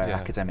well aware,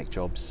 academic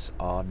jobs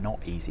are not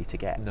easy to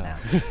get now.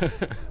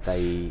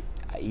 They,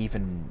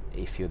 even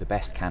if you're the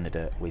best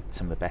candidate with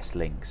some of the best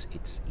links,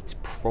 it's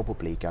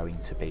probably going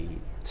to be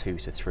 2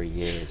 to 3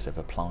 years of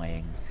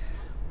applying,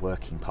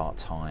 working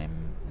part-time,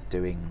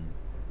 doing,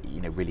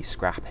 really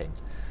scrapping.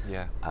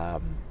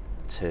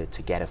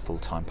 To get a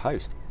full-time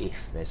post,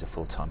 if there's a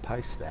full-time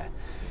post there.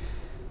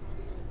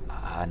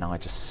 And I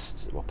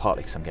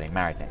partly because I'm getting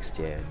married next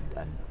year,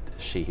 and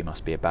she who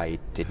must be obeyed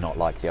did not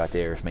like the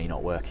idea of me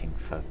not working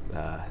for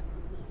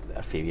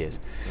a few years.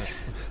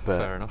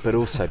 Fair enough. But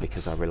also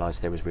because I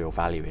realised there was real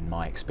value in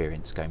my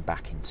experience going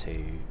back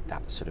into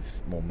that sort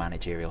of more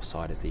managerial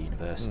side of the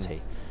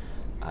university,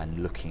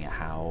 and looking at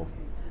how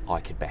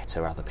I could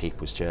better other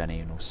people's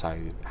journey, and also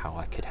how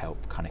I could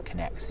help kind of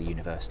connect the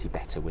university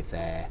better with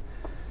their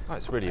Oh,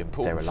 it's really their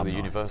important for the alumni.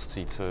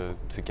 university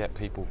to get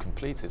people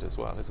completed as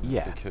well, isn't it?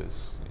 Yeah.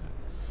 Because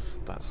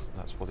that's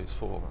what it's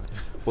for, right?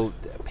 Well,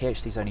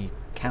 PhDs only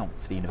count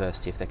for the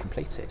university if they're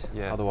completed.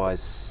 Yeah.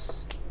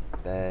 Otherwise,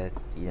 they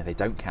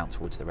don't count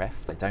towards the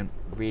ref. They don't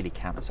really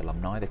count as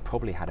alumni. They've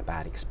probably had a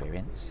bad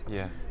experience.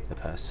 Yeah. The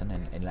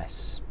person,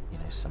 unless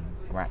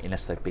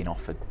unless they've been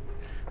offered,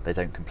 they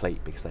don't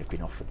complete because they've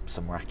been offered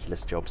some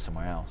miraculous job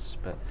somewhere else.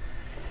 But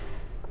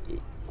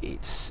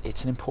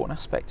it's an important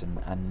aspect,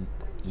 and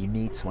you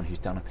need someone who's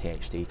done a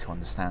PhD to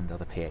understand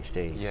other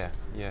PhDs.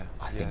 Yeah.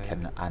 I think,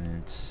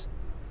 and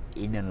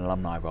in an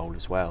alumni role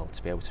as well,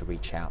 to be able to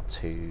reach out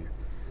to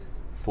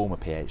former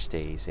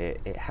PhDs,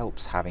 it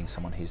helps having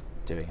someone who's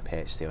doing a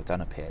PhD or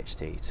done a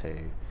PhD to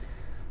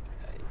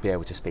be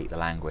able to speak the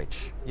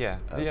language. Yeah,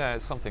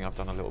 it's something I've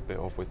done a little bit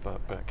of with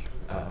Birkbeck.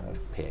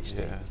 Of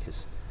PhD,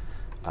 because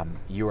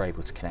you're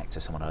able to connect to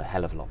someone a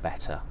hell of a lot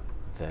better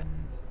than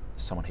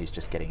someone who's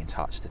just getting in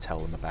touch to tell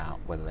them about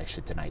whether they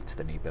should donate to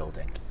the new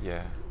building.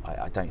 Yeah.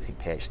 I don't think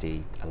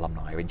PhD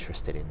alumni are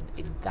interested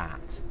in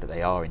that, but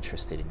they are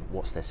interested in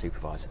what's their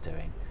supervisor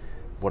doing,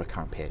 what are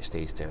current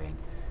PhDs doing,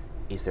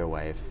 is there a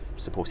way of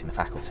supporting the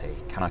faculty,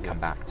 can I come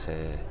back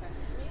to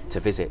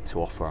visit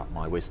to offer up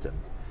my wisdom,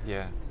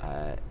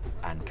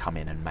 and come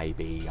in and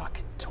maybe I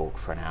could talk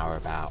for an hour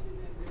about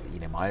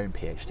my own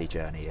PhD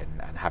journey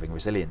and having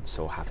resilience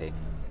or having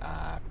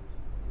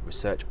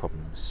research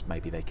problems.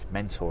 Maybe they could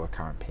mentor a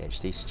current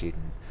PhD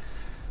student.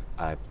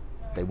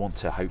 They want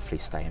to hopefully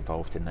stay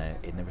involved in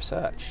the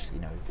research,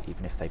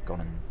 even if they've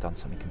gone and done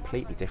something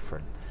completely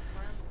different.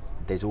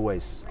 There's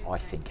always, I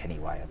think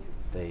anyway,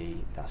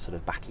 that sort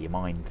of back of your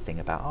mind thing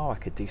about, I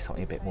could do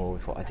something a bit more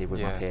with what I did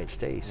with my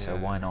PhD, so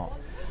why not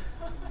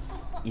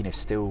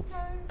still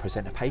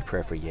present a paper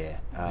every year.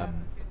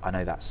 I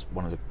know that's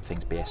one of the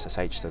things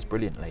BSSH does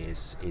brilliantly,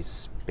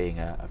 is being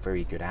a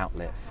very good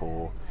outlet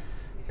for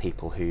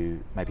people who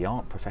maybe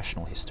aren't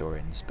professional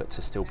historians, but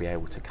to still be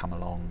able to come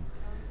along,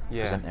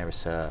 present their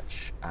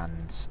research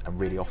and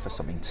really offer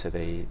something to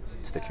the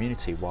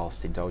community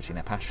whilst indulging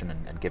their passion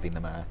and giving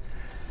them a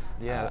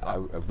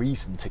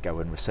reason to go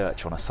and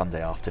research on a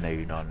Sunday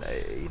afternoon on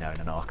in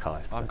an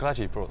archive. I'm glad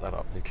you brought that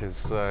up,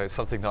 because it's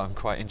something that I'm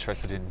quite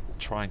interested in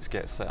trying to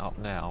get set up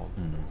now.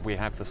 We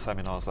have the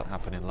seminars that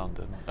happen in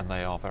London, and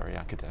they are very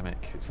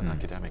academic. It's an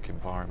academic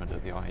environment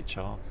at the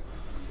IHR.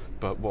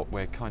 But what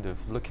we're kind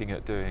of looking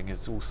at doing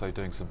is also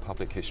doing some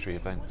public history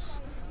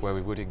events where we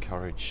would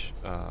encourage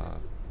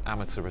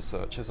amateur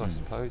researchers, I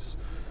suppose,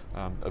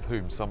 of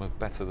whom some are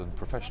better than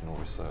professional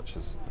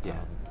researchers,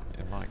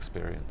 in my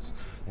experience.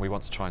 And we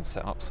want to try and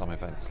set up some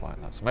events like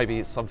that. So maybe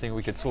it's something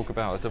we could talk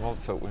about at De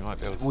Montfort. We might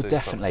be able to do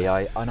definitely.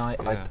 Something.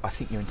 I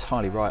think you're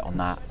entirely right on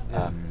that.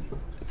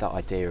 That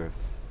idea of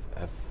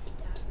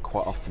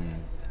quite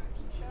often,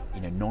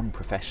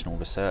 non-professional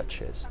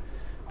researchers,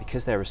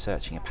 because they're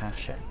researching a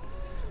passion,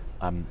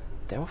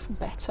 they're often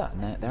better,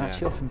 and they're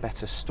actually often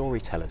better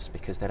storytellers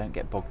because they don't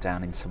get bogged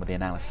down in some of the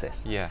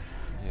analysis.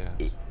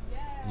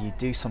 You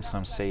do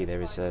sometimes see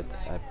there is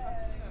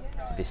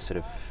this sort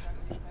of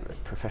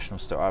professional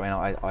story. I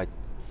mean,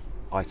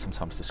 I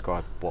sometimes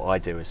describe what I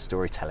do as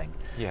storytelling,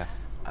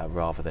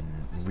 rather than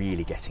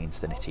really getting into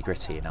the nitty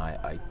gritty,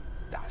 and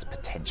that's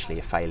potentially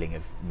a failing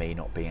of me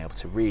not being able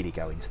to really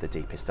go into the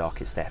deepest,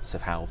 darkest depths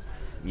of how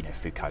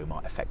Foucault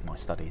might affect my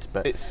studies.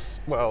 But it's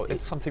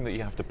something that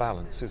you have to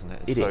balance, isn't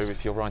it? So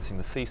if you're writing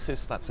the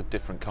thesis, that's a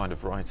different kind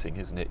of writing,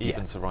 isn't it?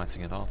 Even to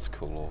writing an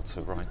article,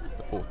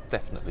 or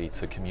definitely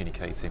to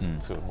communicating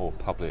to a more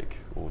public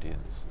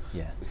audience.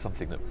 It's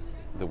something that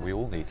we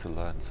all need to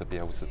learn to be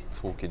able to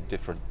talk in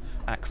different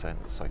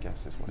accents, I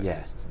guess, is what it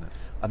is, isn't it?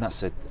 And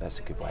that's a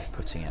good way of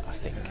putting it, I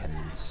think.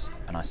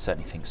 And I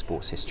certainly think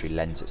sports history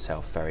lends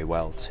itself very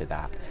well to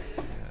that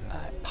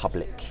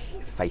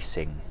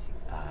public-facing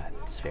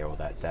sphere, or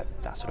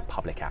that sort of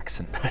public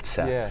accent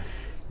that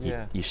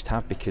you should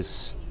have,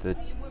 because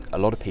a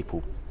lot of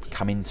people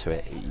come into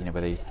it,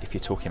 whether if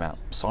you're talking about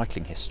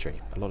cycling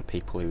history, a lot of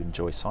people who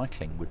enjoy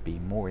cycling would be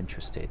more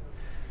interested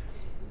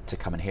to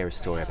come and hear a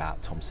story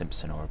about Tom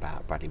Simpson or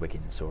about Bradley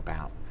Wiggins or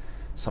about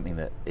something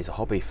that is a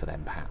hobby for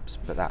them perhaps,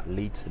 but that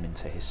leads them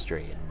into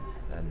history,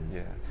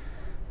 and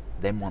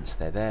then once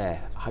they're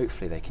there,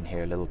 hopefully they can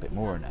hear a little bit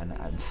more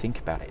and think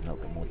about it in a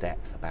little bit more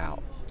depth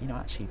about,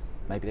 actually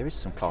maybe there is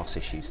some class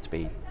issues to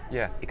be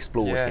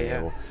explored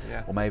here,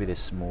 or maybe there's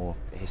some more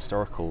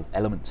historical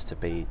elements to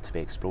be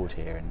explored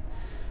here, and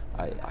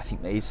I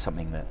think there is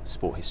something that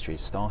sport history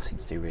is starting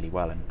to do really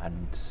well,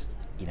 and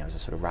as a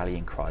sort of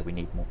rallying cry, we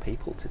need more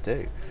people to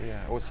do.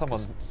 Or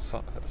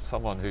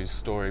someone whose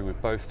story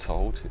we've both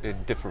told in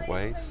different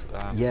ways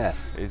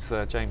is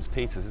James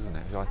Peters, isn't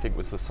it? Who I think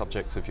was the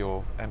subject of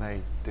your MA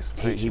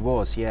dissertation. He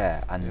was,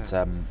 and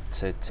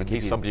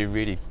he's somebody who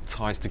really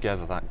ties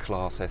together that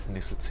class,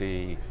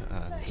 ethnicity,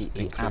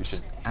 he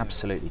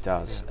absolutely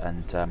does.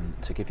 And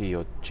to give you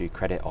your due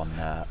credit on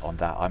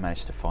that, I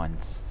managed to find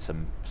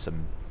some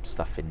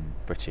stuff in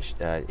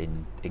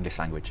English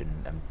language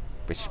and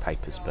British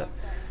papers, but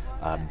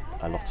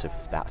a lot of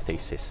that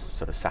thesis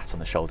sort of sat on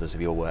the shoulders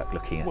of your work,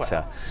 looking at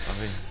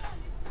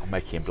I'm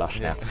making him blush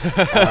Yeah.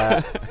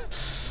 now.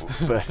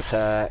 But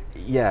I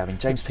mean,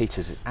 James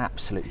Peters is an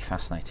absolutely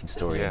fascinating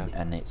story, Yeah.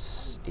 and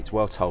it's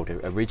well told.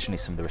 Originally,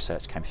 some of the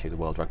research came through the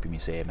World Rugby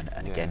Museum,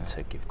 and again, Yeah.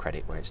 to give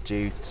credit where it's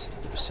due,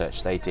 to the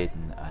research they did,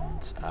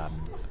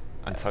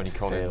 And Tony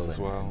Phil Collins as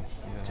and well.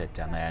 Yeah.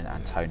 down there,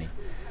 and Tony,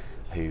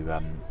 who I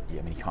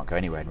mean, you can't go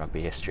anywhere in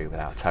rugby history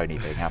without Tony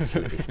being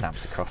absolutely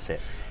stamped across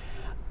it.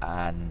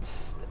 And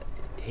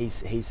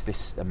he's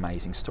this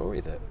amazing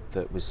story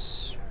that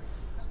was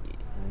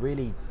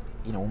really,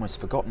 almost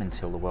forgotten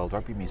until the World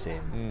Rugby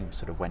Museum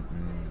sort of went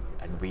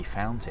and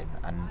refound him.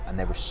 And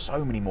there were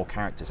so many more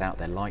characters out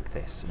there like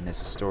this. And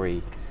there's a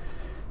story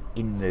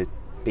in the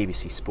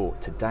BBC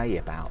Sport today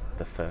about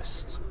the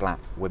first black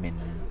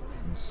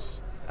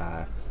women's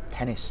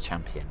tennis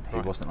champion who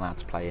Right. wasn't allowed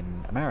to play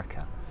in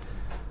America,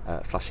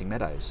 Flushing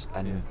Meadows.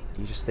 And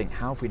you just think,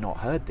 how have we not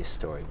heard this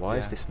story? Why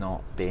is Yeah. this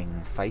not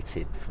being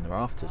feted from the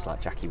rafters like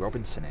Jackie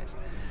Robinson is?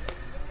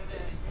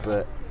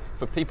 But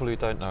For people who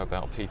don't know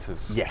about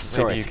Peters, yes,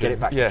 sorry, to get it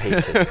back to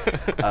Peters.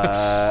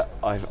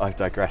 I've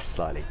digressed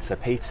slightly. So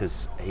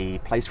Peters, he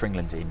plays for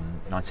England in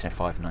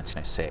 1905 and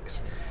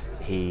 1906.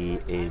 He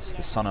is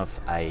the son of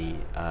a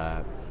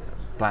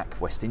black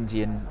West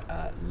Indian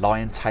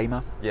lion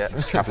tamer. Yeah. He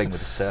was travelling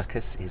with a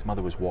circus. His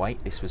mother was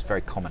white. This was very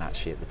common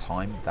actually at the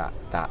time,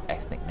 that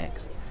ethnic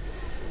mix.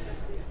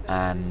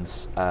 And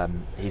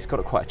he's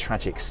got quite a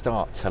tragic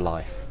start to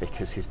life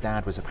because his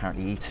dad was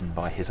apparently eaten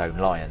by his own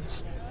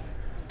lions,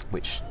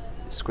 which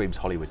screams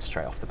Hollywood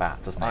straight off the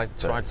bat, doesn't it? I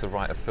tried to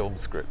write a film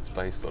script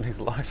based on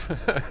his life.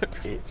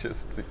 It's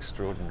just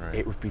extraordinary.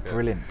 It would be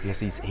brilliant because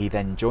he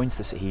then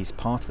joins he's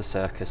part of the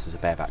circus as a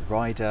bareback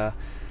rider.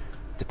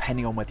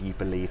 Depending on whether you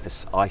believe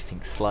this, I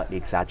think, slightly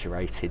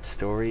exaggerated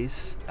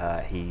stories,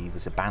 he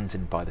was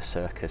abandoned by the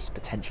circus,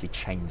 potentially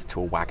chained to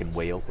a wagon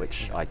wheel,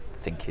 which I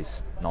think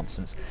is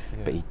nonsense.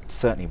 Yeah. But he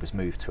certainly was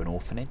moved to an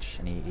orphanage,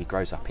 and he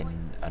grows up in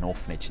an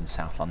orphanage in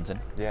South London.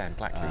 Yeah, in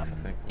Blackheath,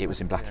 I think. It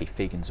was in Blackheath,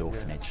 Fagan's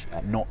orphanage,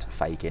 not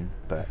Fagin,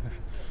 but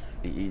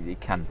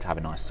it can have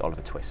a nice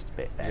Oliver Twist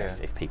bit there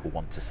if people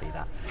want to see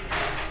that.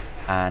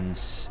 And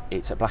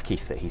it's at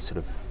Blackheath that he sort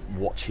of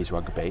watches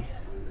rugby.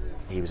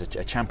 He was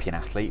a champion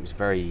athlete.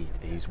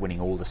 He was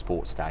winning all the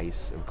sports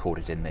days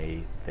recorded in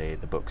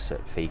the books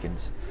at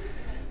Fagan's.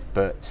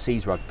 But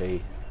sees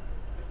rugby,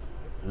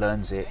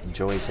 learns it,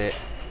 enjoys it.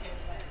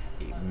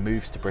 He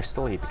moves to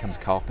Bristol. He becomes a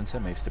carpenter.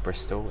 Moves to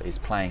Bristol. Is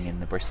playing in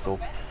the Bristol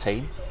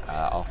team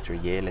after a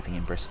year living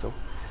in Bristol.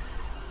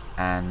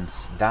 And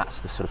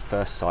that's the sort of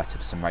first sight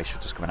of some racial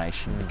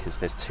discrimination because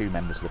there's two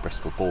members of the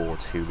Bristol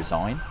board who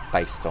resign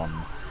based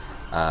on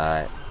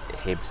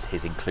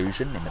his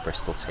inclusion in the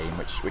Bristol team,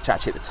 which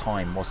actually at the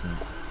time was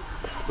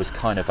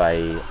kind of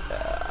a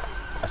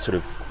sort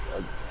of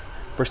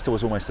Bristol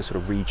was almost a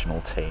sort of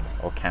regional team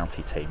or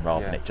county team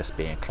rather than it just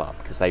being a club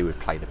because they would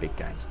play the big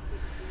games.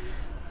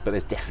 But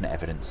there's definite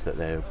evidence that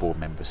there were board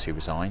members who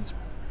resigned.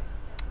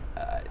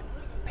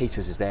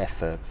 Peters is there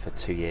for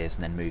 2 years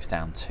and then moves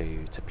down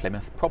to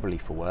Plymouth, probably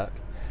for work,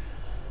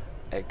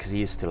 because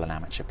he is still an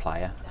amateur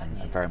player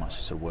and very much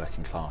a sort of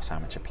working class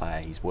amateur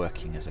player. He's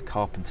working as a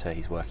carpenter,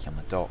 he's working on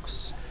the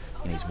docks,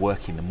 he's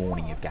working the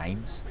morning of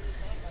games,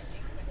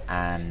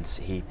 and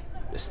he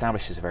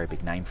establishes a very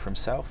big name for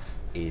himself,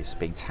 is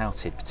being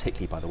touted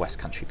particularly by the West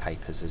Country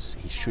papers as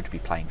he should be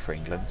playing for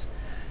England.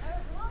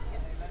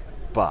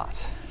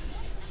 But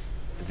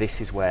this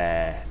is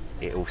where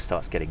it all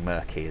starts getting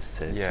murky as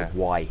to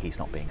why he's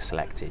not being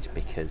selected,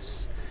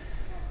 because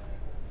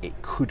it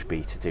could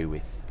be to do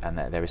with, and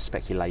there is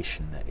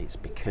speculation that it's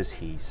because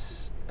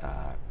he's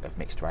of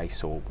mixed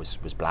race or was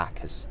black,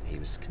 as he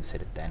was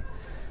considered then,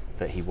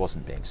 that he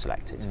wasn't being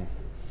selected.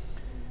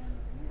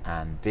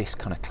 And this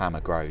kind of clamour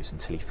grows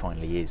until he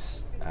finally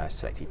is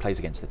selected. He plays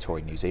against the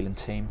Tory New Zealand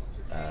team,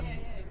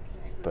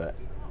 but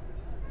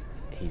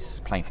he's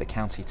playing for the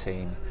county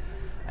team,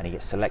 and he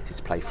gets selected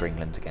to play for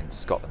England against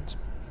Scotland.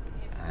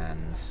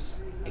 And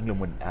England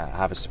would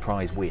have a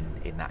surprise win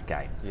in that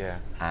game. Yeah.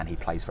 And he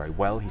plays very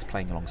well. He's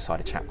playing alongside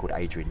a chap called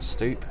Adrian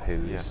Stoop,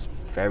 who is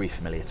very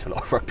familiar to a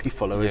lot of rugby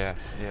followers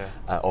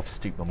of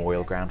Stoop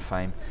Memorial Ground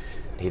fame.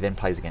 He then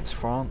plays against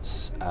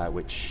France,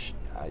 which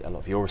a lot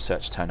of your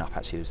research turned up.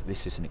 Actually,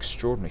 this is an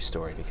extraordinary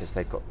story because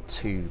they've got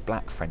two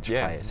black French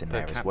players in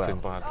there as well.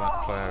 Captained by a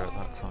black player at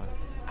that time.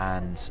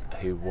 And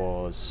who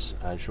was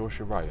Georges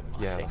Jerome,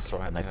 I think. That's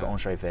right. And they've got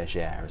Andre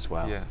Vergier as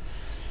well. Yeah.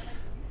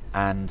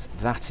 And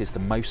that is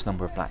the most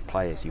number of black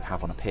players you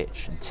have on a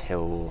pitch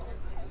until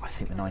I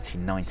think the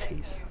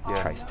 1990s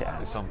traced it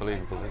as. It's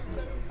unbelievable, isn't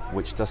it?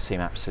 Which does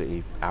seem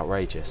absolutely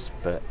outrageous,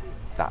 but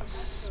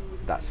that's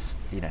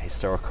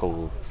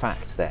historical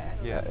fact there,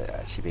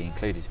 actually being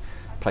included.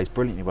 Plays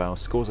brilliantly well,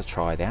 scores a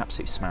try, they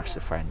absolutely smash the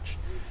French.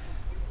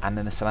 And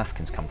then the South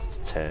Africans come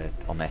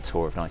on their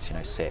tour of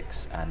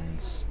 1906,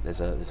 and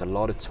there's a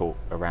lot of talk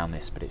around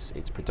this, but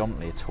it's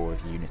predominantly a tour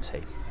of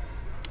unity.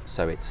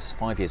 So it's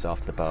 5 years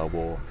after the Boer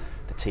War.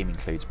 The team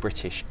includes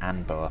British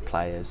and Boer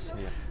players.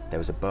 Yeah. There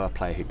was a Boer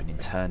player who'd been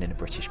interned in a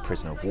British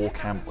prisoner of war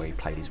camp where he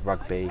played his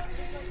rugby.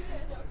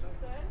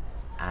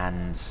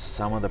 and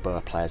some of the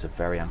Boer players are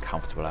very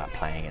uncomfortable about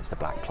playing against a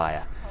black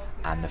player.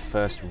 And the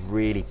first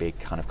really big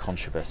kind of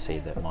controversy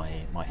that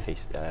my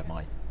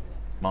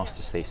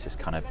master's thesis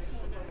kind of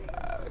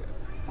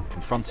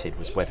confronted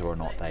was whether or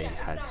not they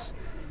had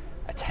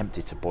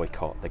attempted to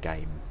boycott the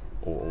game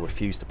or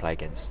refused to play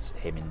against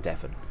him in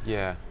Devon.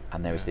 Yeah.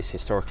 And there was this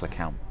historical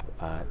account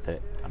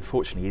that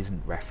unfortunately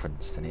isn't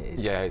referenced, and it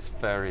is. Yeah, it's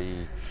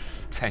very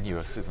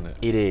tenuous, isn't it?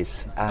 It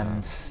is,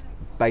 and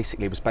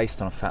basically it was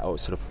based on a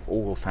sort of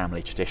oral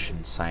family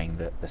tradition saying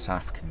that the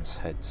South Africans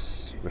had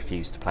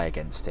refused to play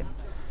against him.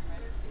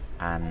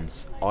 And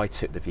I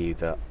took the view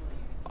that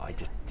I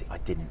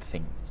didn't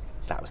think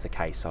that was the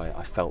case.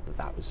 I felt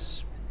that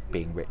was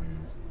being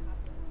written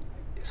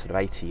sort of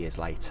 80 years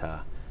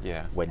later,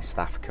 when South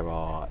Africa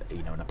are,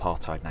 you know, an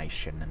apartheid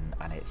nation,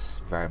 and it's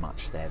very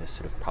much they're the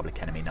sort of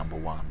public enemy number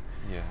one.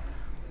 Yeah.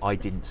 I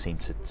didn't seem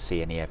to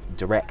see any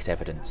direct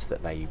evidence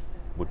that they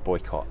would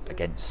boycott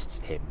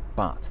against him,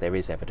 but there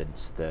is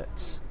evidence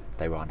that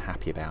they were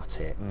unhappy about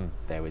it.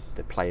 There were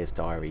the players'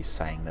 diaries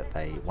saying that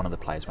one of the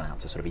players went out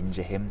to sort of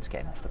injure him to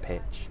get him off the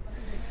pitch,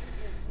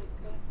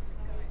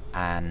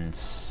 and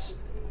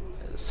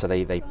so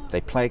they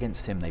play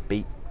against him. They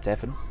beat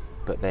Devon,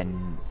 but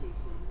then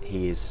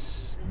he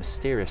is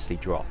mysteriously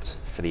dropped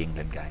for the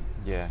England game.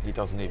 Yeah, he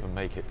doesn't even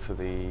make it to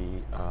the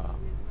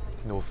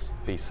North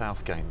v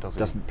South game, does he?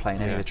 Doesn't play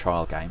in any of the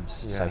trial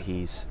games, so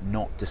he's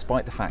not,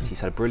 despite the fact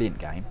he's had a brilliant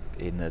game.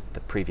 In the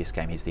previous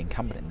game, he's the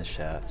incumbent in the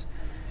shirt.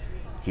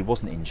 He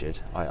wasn't injured.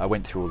 I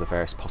went through all the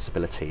various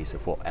possibilities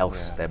of what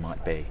else there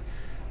might be,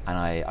 and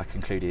I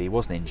concluded he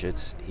wasn't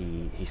injured.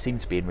 He seemed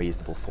to be in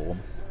reasonable form.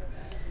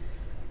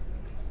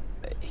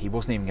 He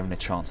wasn't even given a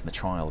chance in the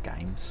trial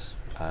games,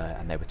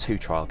 and there were 2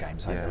 trial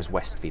games. There was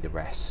West v the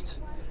Rest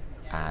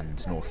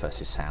and North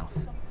versus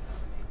South.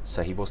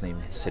 So he wasn't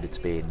even considered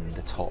to be in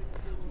the top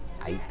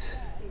 8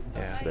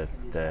 of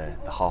the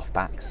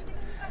half-backs.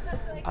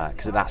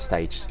 Because at that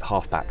stage,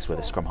 half-backs were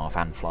the scrum half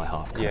and fly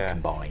half kind of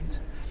combined.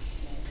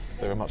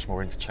 They were much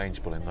more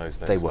interchangeable in those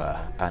days. They were,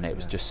 and it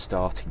was just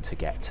starting to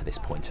get to this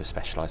point of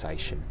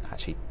specialisation,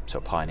 actually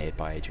sort of pioneered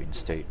by Adrian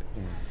Stoop.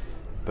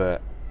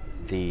 But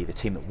the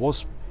team that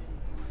was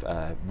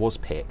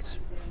picked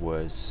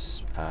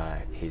was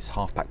his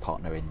half-back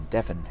partner in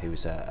Devon, who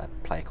was a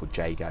player called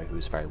Jago, who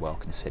was very well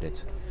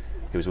considered,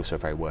 who was also a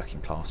very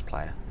working-class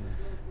player,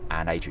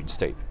 and Adrian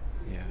Stoop.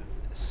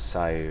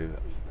 So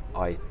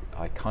I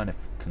kind of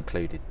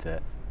concluded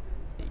that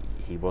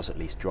he was at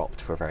least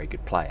dropped for a very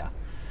good player.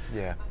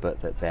 But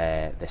that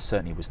there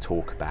certainly was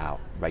talk about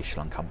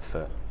racial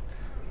uncomfort.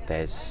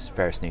 There's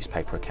various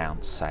newspaper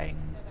accounts saying,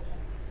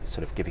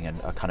 sort of giving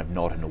a kind of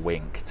nod and a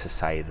wink to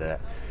say that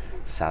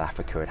South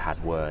Africa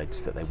had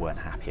words that they weren't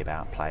happy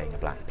about playing a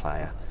black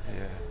player.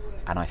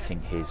 And I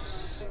think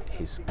his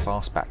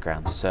class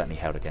background certainly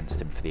held against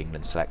him for the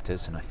England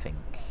selectors, and I think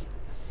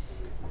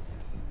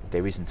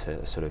there isn't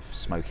a sort of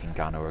smoking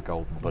gun or a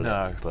golden bullet.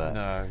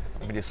 No.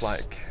 I mean, it's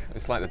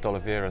like the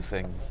D'Oliveira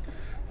thing.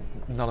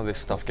 None of this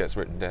stuff gets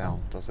written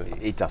down, does it?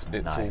 It doesn't.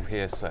 It's all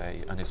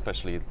hearsay, and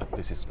especially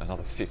this is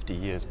another 50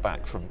 years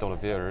back from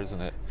D'Oliveira,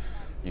 isn't it?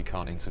 You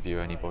can't interview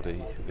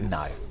anybody.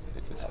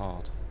 It's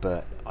hard.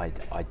 But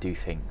I do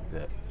think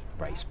that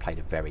race played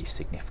a very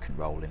significant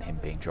role in him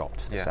being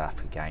dropped for the South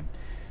Africa game.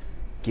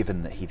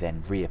 Given that he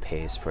then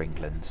reappears for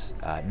England,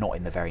 not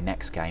in the very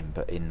next game,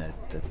 but in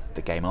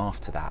the game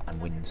after that, and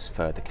wins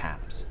further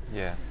caps.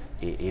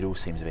 It all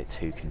seems a bit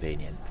too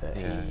convenient that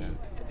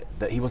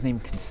he wasn't even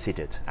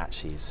considered.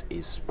 Actually,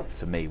 is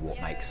for me what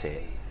makes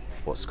it,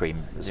 what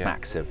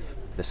smacks of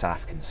the South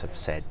Africans have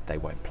said they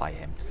won't play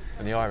him.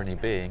 And the irony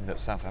being that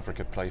South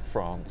Africa play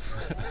France,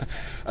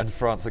 and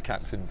France are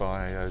captained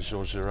by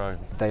Georges Jerome.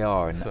 They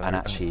are, and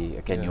actually,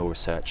 again, your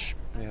research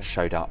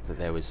showed up that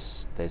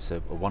there's a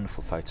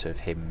wonderful photo of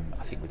him,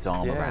 I think, with his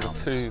arm around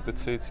the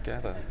two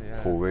together.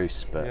 Paul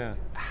Roos, but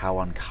how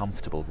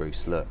uncomfortable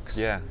Roos looks.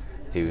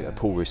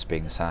 Paul Roos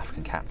being the South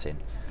African captain.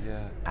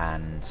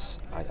 And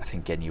I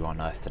think again you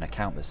unearthed an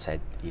account that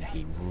said, you know,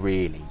 he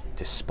really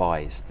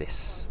despised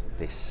this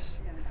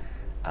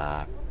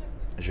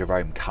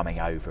Jerome coming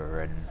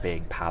over and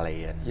being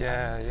pally and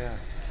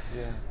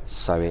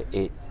so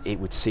it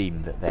would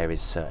seem that there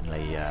is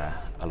certainly a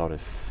lot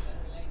of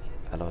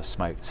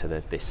smoke to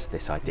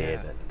this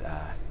idea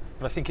that.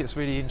 But I think it's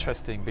really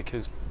interesting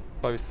because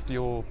both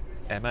your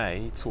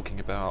MA talking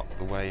about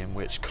the way in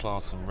which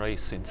class and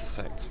race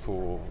intersect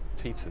for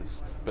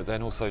Peters, but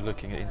then also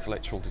looking at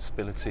intellectual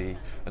disability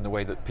and the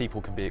way that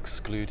people can be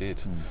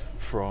excluded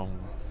from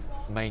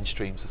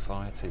mainstream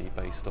society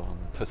based on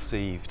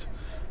perceived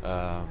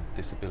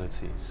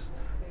disabilities.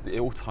 It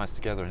all ties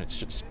together, and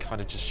it kind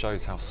of just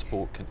shows how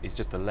sport is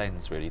just a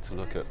lens really to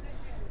look at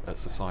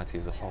society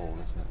as a whole,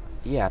 isn't it?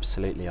 Yeah,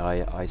 absolutely.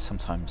 I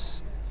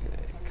sometimes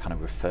kind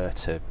of refer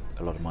to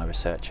a lot of my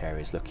research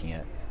areas looking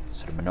at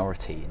sort of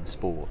minority in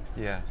sport.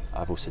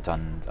 I've also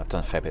done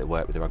a fair bit of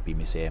work with the Rugby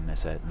Museum.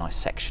 There's a nice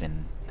section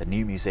in the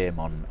new museum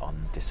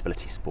on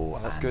disability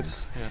sport. Oh, that's good.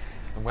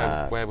 And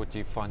where would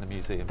you find the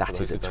museum? That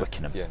is at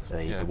Twickenham,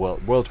 the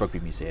World Rugby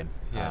Museum.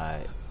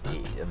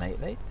 and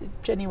they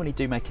genuinely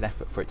do make an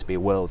effort for it to be a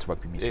world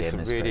rugby museum.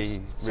 It's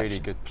a really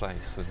good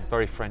place and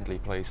very friendly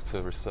place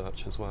to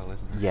research as well,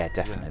 isn't it? Yeah,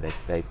 definitely. Yeah.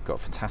 They've got a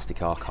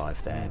fantastic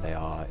archive there. They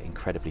are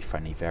incredibly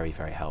friendly, very,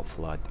 very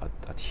helpful.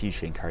 I'd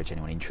hugely encourage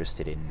anyone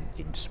interested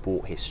in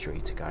sport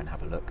history to go and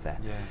have a look there.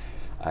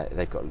 Yeah.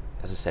 They've got,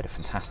 as I said, a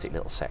fantastic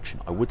little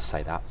section. I would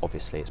say that,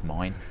 obviously it's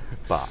mine,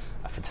 but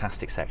a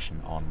fantastic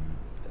section on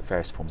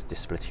various forms of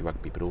disability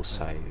rugby, but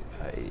also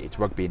it's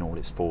rugby in all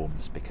its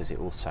forms, because it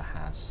also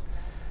has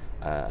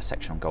a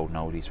section on golden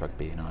oldies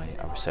rugby, and I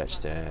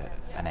researched an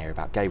area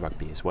about gay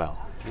rugby as well,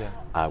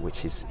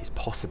 which is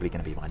possibly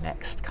going to be my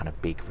next kind of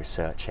big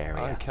research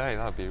area. Okay,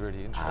 that'd be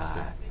really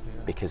interesting.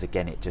 Because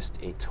again,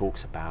 it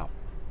talks about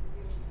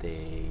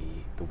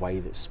the way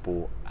that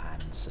sport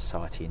and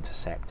society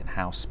intersect, and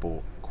how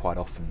sport quite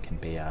often can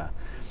be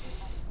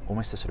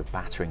almost a sort of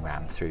battering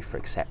ram through for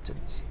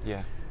acceptance.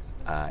 Yeah.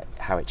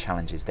 How it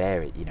challenges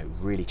there, it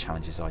really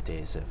challenges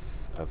ideas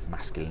of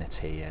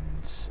masculinity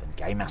and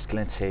gay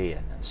masculinity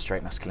and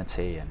straight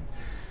masculinity,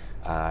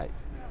 and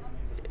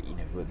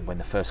when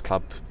the first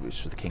club,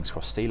 which was the King's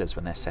Cross Steelers,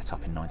 when they're set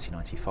up in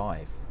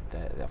 1995,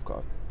 they've got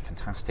a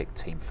fantastic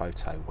team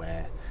photo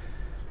where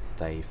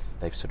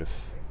they've sort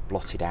of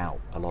blotted out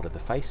a lot of the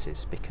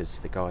faces,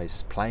 because the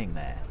guys playing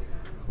there,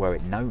 were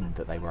it known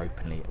that they were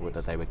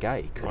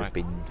gay, could have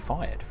been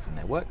fired from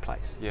their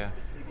workplace. Yeah.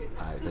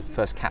 The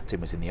first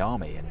captain was in the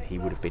army, and he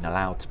would have been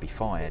allowed to be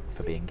fired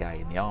for being gay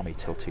in the army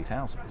till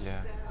 2000.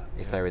 Yeah.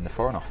 If they were in the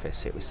Foreign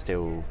Office, it was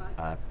still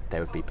they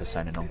would be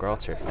persona non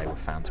grata if they were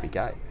found to be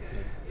gay.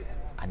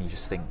 And you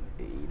just think,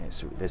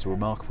 there's a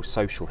remarkable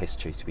social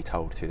history to be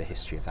told through the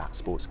history of that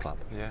sports club,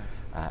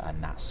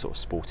 and that sort of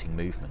sporting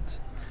movement.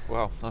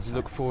 Well, I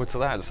look forward to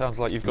that. It sounds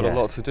like you've got a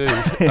lot to do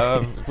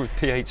with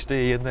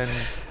PhD and then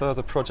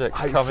further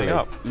projects Hopefully. coming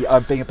up. Yeah,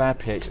 I'm being a bad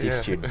PhD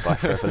student by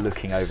forever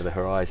looking over the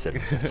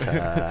horizon.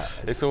 But,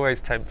 it's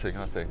always tempting,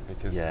 I think,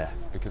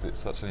 because it's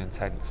such an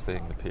intense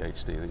thing, the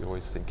PhD, that you're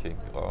always thinking,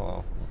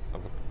 I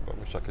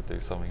wish I could do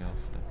something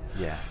else.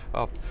 Yeah.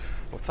 Well,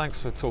 thanks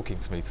for talking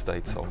to me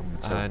today, Tom.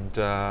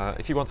 And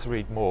if you want to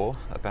read more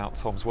about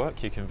Tom's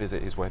work, you can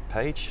visit his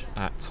webpage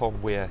at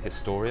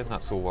tomweirhistorian,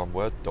 that's all one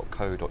word,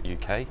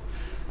 .co.uk.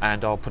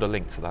 And I'll put a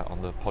link to that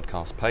on the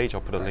podcast page.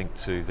 I'll put a link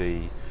to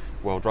the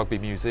World Rugby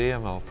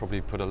Museum. I'll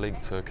probably put a link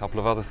to a couple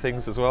of other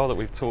things as well that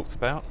we've talked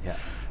about. Yeah.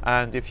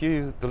 And if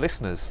you, the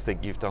listeners,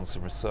 think you've done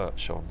some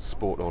research on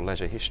sport or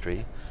leisure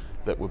history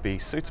that would be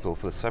suitable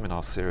for the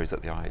seminar series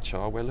at the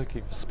IHR, we're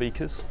looking for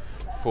speakers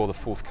for the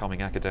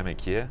forthcoming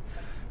academic year.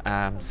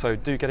 So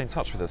do get in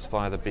touch with us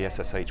via the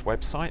BSSH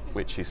website,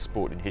 which is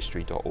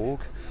sportinhistory.org,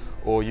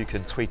 or you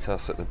can tweet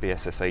us at the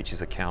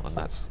BSSH's account, and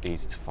that's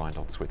easy to find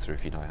on Twitter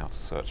if you know how to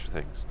search for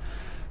things.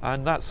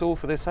 And that's all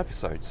for this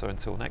episode. So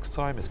until next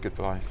time, it's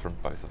goodbye from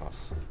both of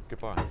us.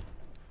 Goodbye.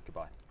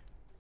 Goodbye.